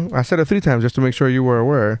 Well, I said it 3 times just to make sure you were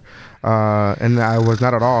aware, and I was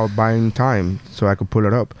not at all buying time so I could pull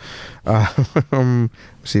it up.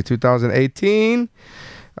 See, 2018.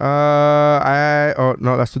 That's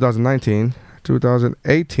 2019.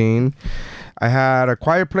 2018. I had A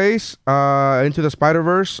Quiet Place, Into the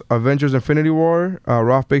Spider-Verse, Avengers Infinity War,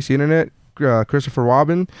 Ralph Bakes the Internet, Christopher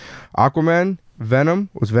Robin, Aquaman, Venom.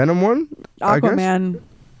 Was Venom one? Aquaman.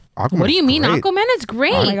 What do you mean? Great. Aquaman is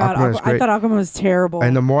great. Oh my God, I thought Aquaman was terrible.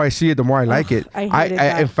 And the more I see it, the more I like it. I hated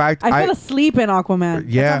that. In fact, I fell asleep in Aquaman.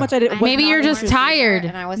 Yeah. That's how much I did. Maybe you're just tired.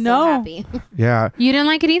 And I was so happy. Yeah. You didn't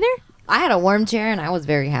like it either? I had a warm chair and I was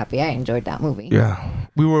very happy. I enjoyed that movie. Yeah.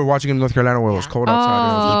 We were watching in North Carolina where it was cold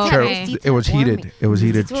outside. It was heated. It was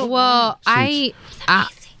heated. Well, I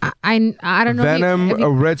don't know. Venom,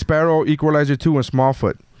 Red Sparrow, Equalizer 2, and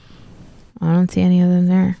Smallfoot. I don't see any of them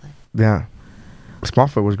there. Yeah.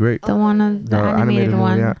 Smallfoot was great. The animated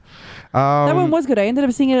one. Yeah. That one was good. I ended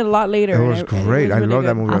up seeing it a lot later. It was great. I love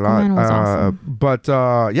that movie a lot. Aquaman was awesome. But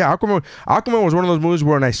yeah, Aquaman was one of those movies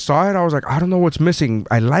where when I saw it, I was like, I don't know what's missing.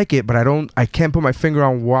 I like it, but I can't put my finger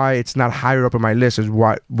on why it's not higher up in my list. Is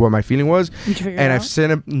what my feeling was. Did you figure and it I've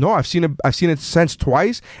seen it. No, I've seen it since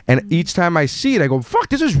twice, and each time I see it, I go, "Fuck,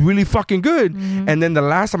 this is really fucking good." And then the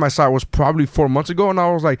last time I saw it was probably 4 months ago, and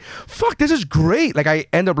I was like, "Fuck, this is great!" Like I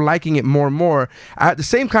end up liking it more and more. At the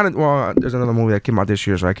same kind of there's another movie that came out this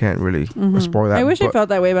year, so I can't really spoil that. I wish I felt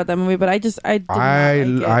that way about that movie, but I liked it. And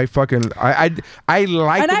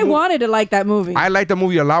I wanted to like that movie. I liked the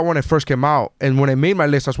movie a lot when it first came out, and when I made my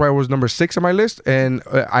list, that's why it was number 6 on my list. And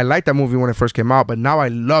I liked that movie when it first came out, but now I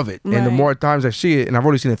love it. Right. And the more times I see it, and I've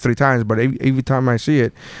only seen it 3 times, but every time I see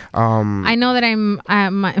it, I know that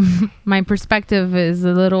my perspective is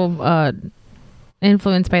a little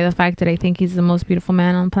influenced by the fact that I think he's the most beautiful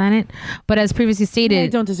man on the planet. But as previously stated, I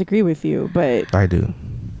don't disagree with you, but I do.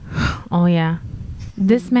 Oh yeah,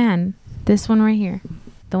 this man, this one right here,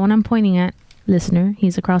 the one I'm pointing at, listener,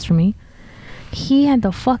 he's across from me. He had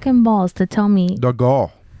the fucking balls to tell me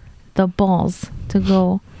the balls to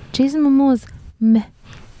go. Jason Momoa's meh.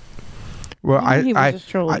 Well, I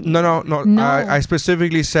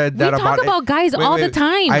specifically said that we talk about guys all the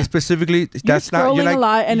time. I specifically that's not you're a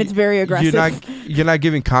lot, and it's very aggressive. You're not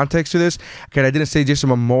giving context to this. Okay, I didn't say Jason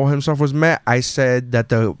Momoa himself was meh. I said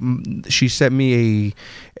that she sent me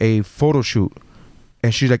a photo shoot,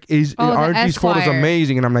 and she's like, "Aren't these photos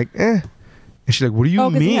amazing?" And I'm like, "Eh." And she's like, "What do you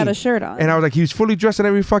mean?" He had a shirt on. And I was like, "He's fully dressed in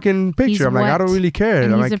every fucking picture." I'm like, "I don't really care."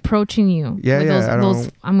 And I'm he's like, approaching you. Yeah,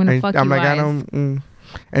 I'm gonna fuck you. I'm like, eyes. I don't.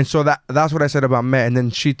 And so that's what I said about meh, and then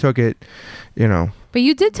she took it, But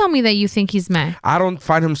you did tell me that you think he's meh. I don't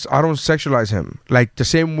sexualize him like the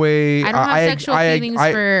same way. I don't have sexual feelings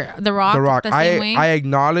for The Rock. The same way. I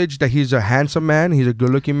acknowledge that he's a handsome man. He's a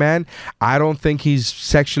good-looking man. I don't think he's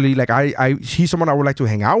sexually like he's someone I would like to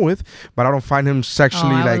hang out with, but I don't find him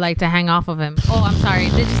sexually I would like to hang off of him. Oh, I'm sorry.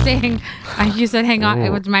 Did you say hang? You said hang off. It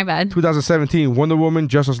was my bad. 2017, Wonder Woman,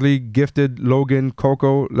 Justice League, Gifted, Logan,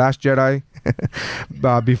 Coco, Last Jedi,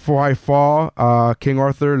 Before I Fall, King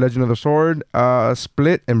Arthur, Legend of the Sword,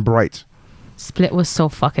 Split, and Bright. Split was so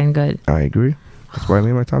fucking good. I agree. That's why I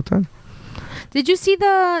made my top 10. Did you see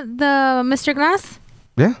the Mr. Glass?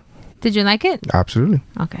 Yeah. Did you like it? Absolutely.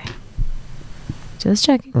 Okay. Just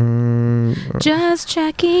checking. Just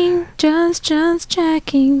checking. Just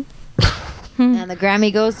checking. And the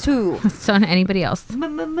Grammy goes to so anybody else.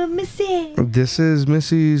 Missy. This is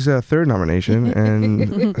Missy's 3rd nomination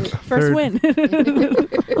and first win.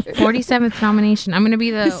 47th nomination. I'm gonna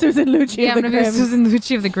be the Susan Lucci. Yeah, I'm gonna be Susan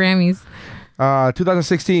Lucci of the Grammys.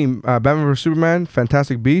 2016, Batman vs Superman,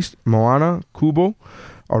 Fantastic Beasts, Moana, Kubo,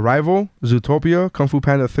 Arrival, Zootopia, Kung Fu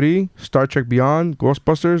Panda 3, Star Trek Beyond,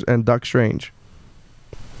 Ghostbusters, and Doctor Strange.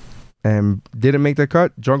 And didn't make the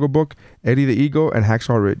cut, Jungle Book, Eddie the Eagle, and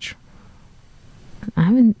Hacksaw Ridge. I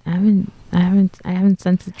haven't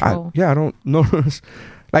sensed the troll. I don't know.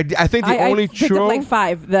 Like, I think the only troll, like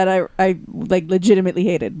 5 that I like legitimately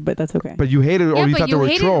hated, but that's okay. But you hated it, or you thought they were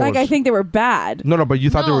trolls. Like, I think they were bad. No, but you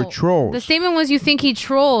thought they were trolls. The statement was you think he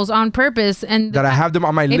trolls on purpose, and that I have them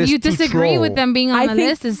on my list. If you disagree with them being on the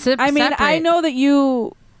list, it's separate. I mean, I know that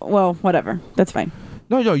you. Well, whatever. That's fine.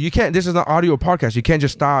 No, you can't. This is an audio podcast. You can't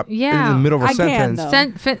just stop in the middle of a sentence.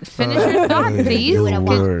 Finish your thought, please.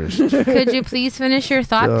 Could you please finish your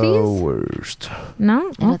thought, please? The worst.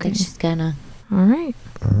 No? I don't think she's gonna. All right.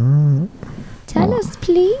 Tell us,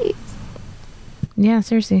 please. Yeah,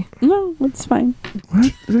 seriously. No, it's fine.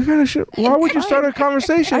 What kind of shit? Why would you start a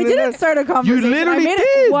conversation? I didn't start a conversation. You literally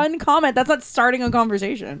did. One comment. That's not starting a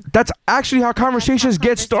conversation. That's actually how conversations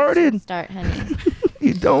get started. Start, honey.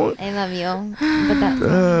 You don't. I love you. But that's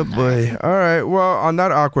oh boy. All right. Well, on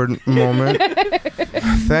that awkward moment,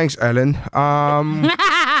 thanks, Ellen.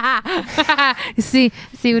 See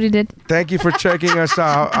what he did. Thank you for checking us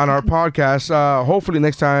out on our podcast. Hopefully,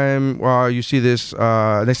 next time you see this,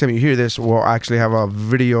 next time you hear this, we'll actually have a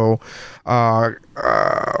video.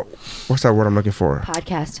 What's that word I'm looking for?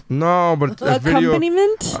 Podcast. No, but a video.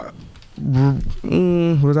 Accompaniment.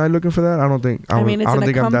 Was I looking for that? I don't think. I mean, it's an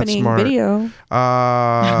accompanying video.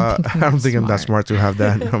 I don't think I'm that smart to have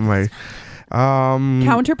that on my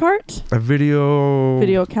counterpart. A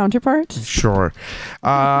video counterpart. Sure.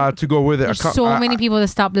 To go with it. There's so many people that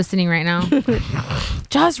stop listening right now.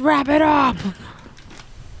 Just wrap it up.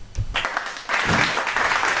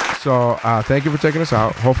 So thank you for checking us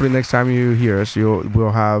out. Hopefully next time you hear us,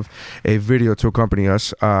 we'll have a video to accompany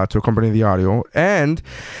us, to accompany the audio, and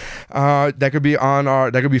that's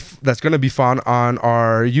gonna be fun on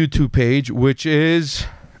our YouTube page, which is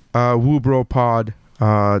Woobro Pod.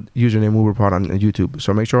 Username WooBroPod on YouTube.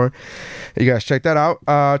 So make sure you guys check that out.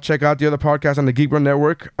 Check out the other podcasts on the Geek Bro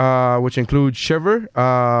Network, which include Shiver,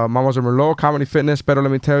 Mamas of Merlot, Comedy Fitness, Better Let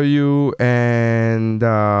Me Tell You, and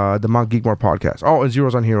the Mount Geekmore podcast. Oh, and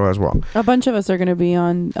Zeros on Hero as well. A bunch of us are going to be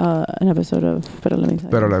on an episode of Better Let Me Tell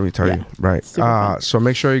You. Better Let Me Tell You. Right. So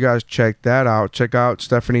make sure you guys check that out. Check out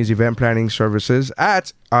Stephanie's event planning services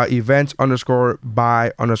at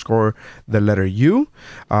events_by_the letter U.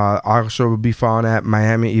 Also will be found at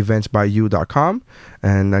MiamiEventsByYou.com.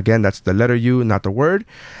 And again, that's the letter U, not the word.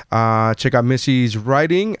 Check out Missy's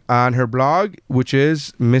writing on her blog, which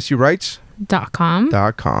is MissyWrites.com.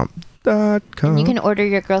 And you can order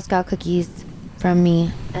your Girl Scout cookies from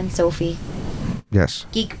me and Sophie. Yes.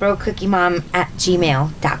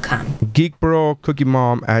 GeekBroCookieMom@gmail.com.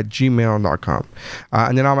 GeekBroCookieMom@gmail.com.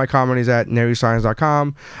 And then all my comedy is at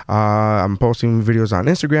NaryScience.com. I'm posting videos on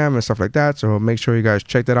Instagram and stuff like that. So make sure you guys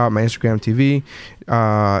check that out. My Instagram TV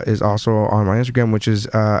is also on my Instagram, which is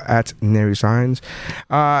at NaryScience.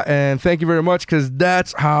 And thank you very much, because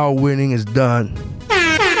that's how winning is done.